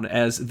known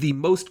as the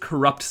most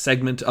corrupt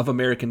segment of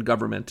American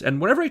government. And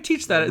whenever I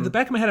teach that, in the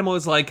back of my head, I'm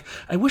always like,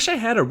 I wish I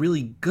had a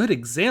really good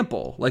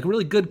example, like a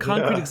really good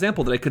concrete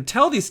example that I could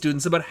tell these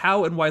students about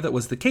how and why that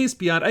was the case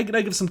beyond. I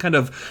give some kind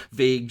of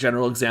vague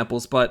general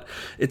examples, but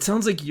it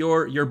sounds like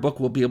your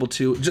book will be able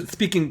to, just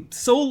speaking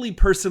solely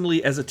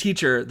personally as a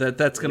teacher,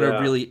 that's going to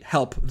really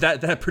help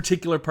that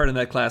particular part in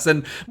that class.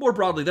 And more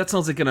broadly, that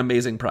sounds like an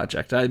amazing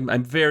project.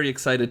 I'm very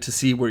excited to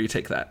see where you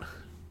take that.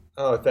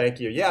 Oh,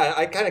 thank you. Yeah,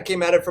 I kind of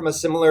came at it from a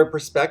similar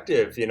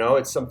perspective.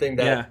 It's something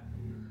that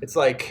it's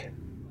like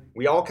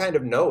we all kind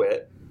of know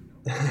it,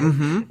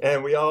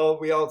 and we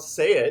all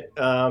say it,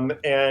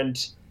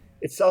 and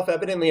it's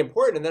self-evidently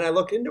important. And then I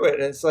look into it,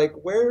 and it's like,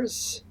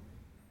 where's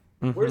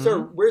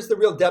the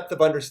real depth of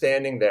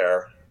understanding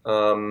there?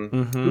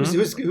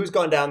 Who's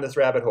gone down this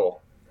rabbit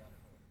hole?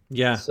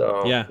 Yeah.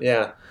 So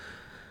yeah.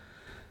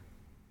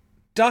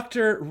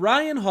 Dr.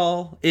 Ryan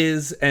Hall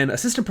is an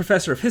assistant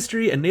professor of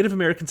history and Native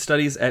American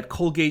studies at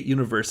Colgate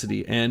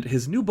University, and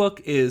his new book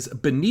is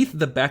Beneath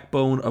the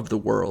Backbone of the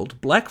World,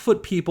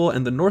 Blackfoot People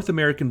and the North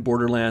American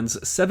Borderlands,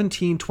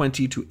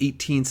 1720 to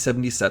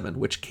 1877,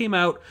 which came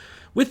out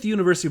with the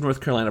University of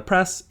North Carolina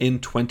Press in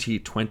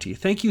 2020.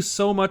 Thank you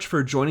so much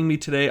for joining me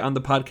today on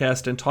the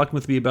podcast and talking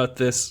with me about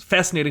this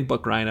fascinating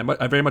book, Ryan.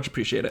 I very much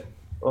appreciate it.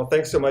 Well,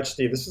 thanks so much,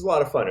 Steve. This was a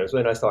lot of fun. It was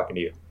really nice talking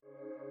to you.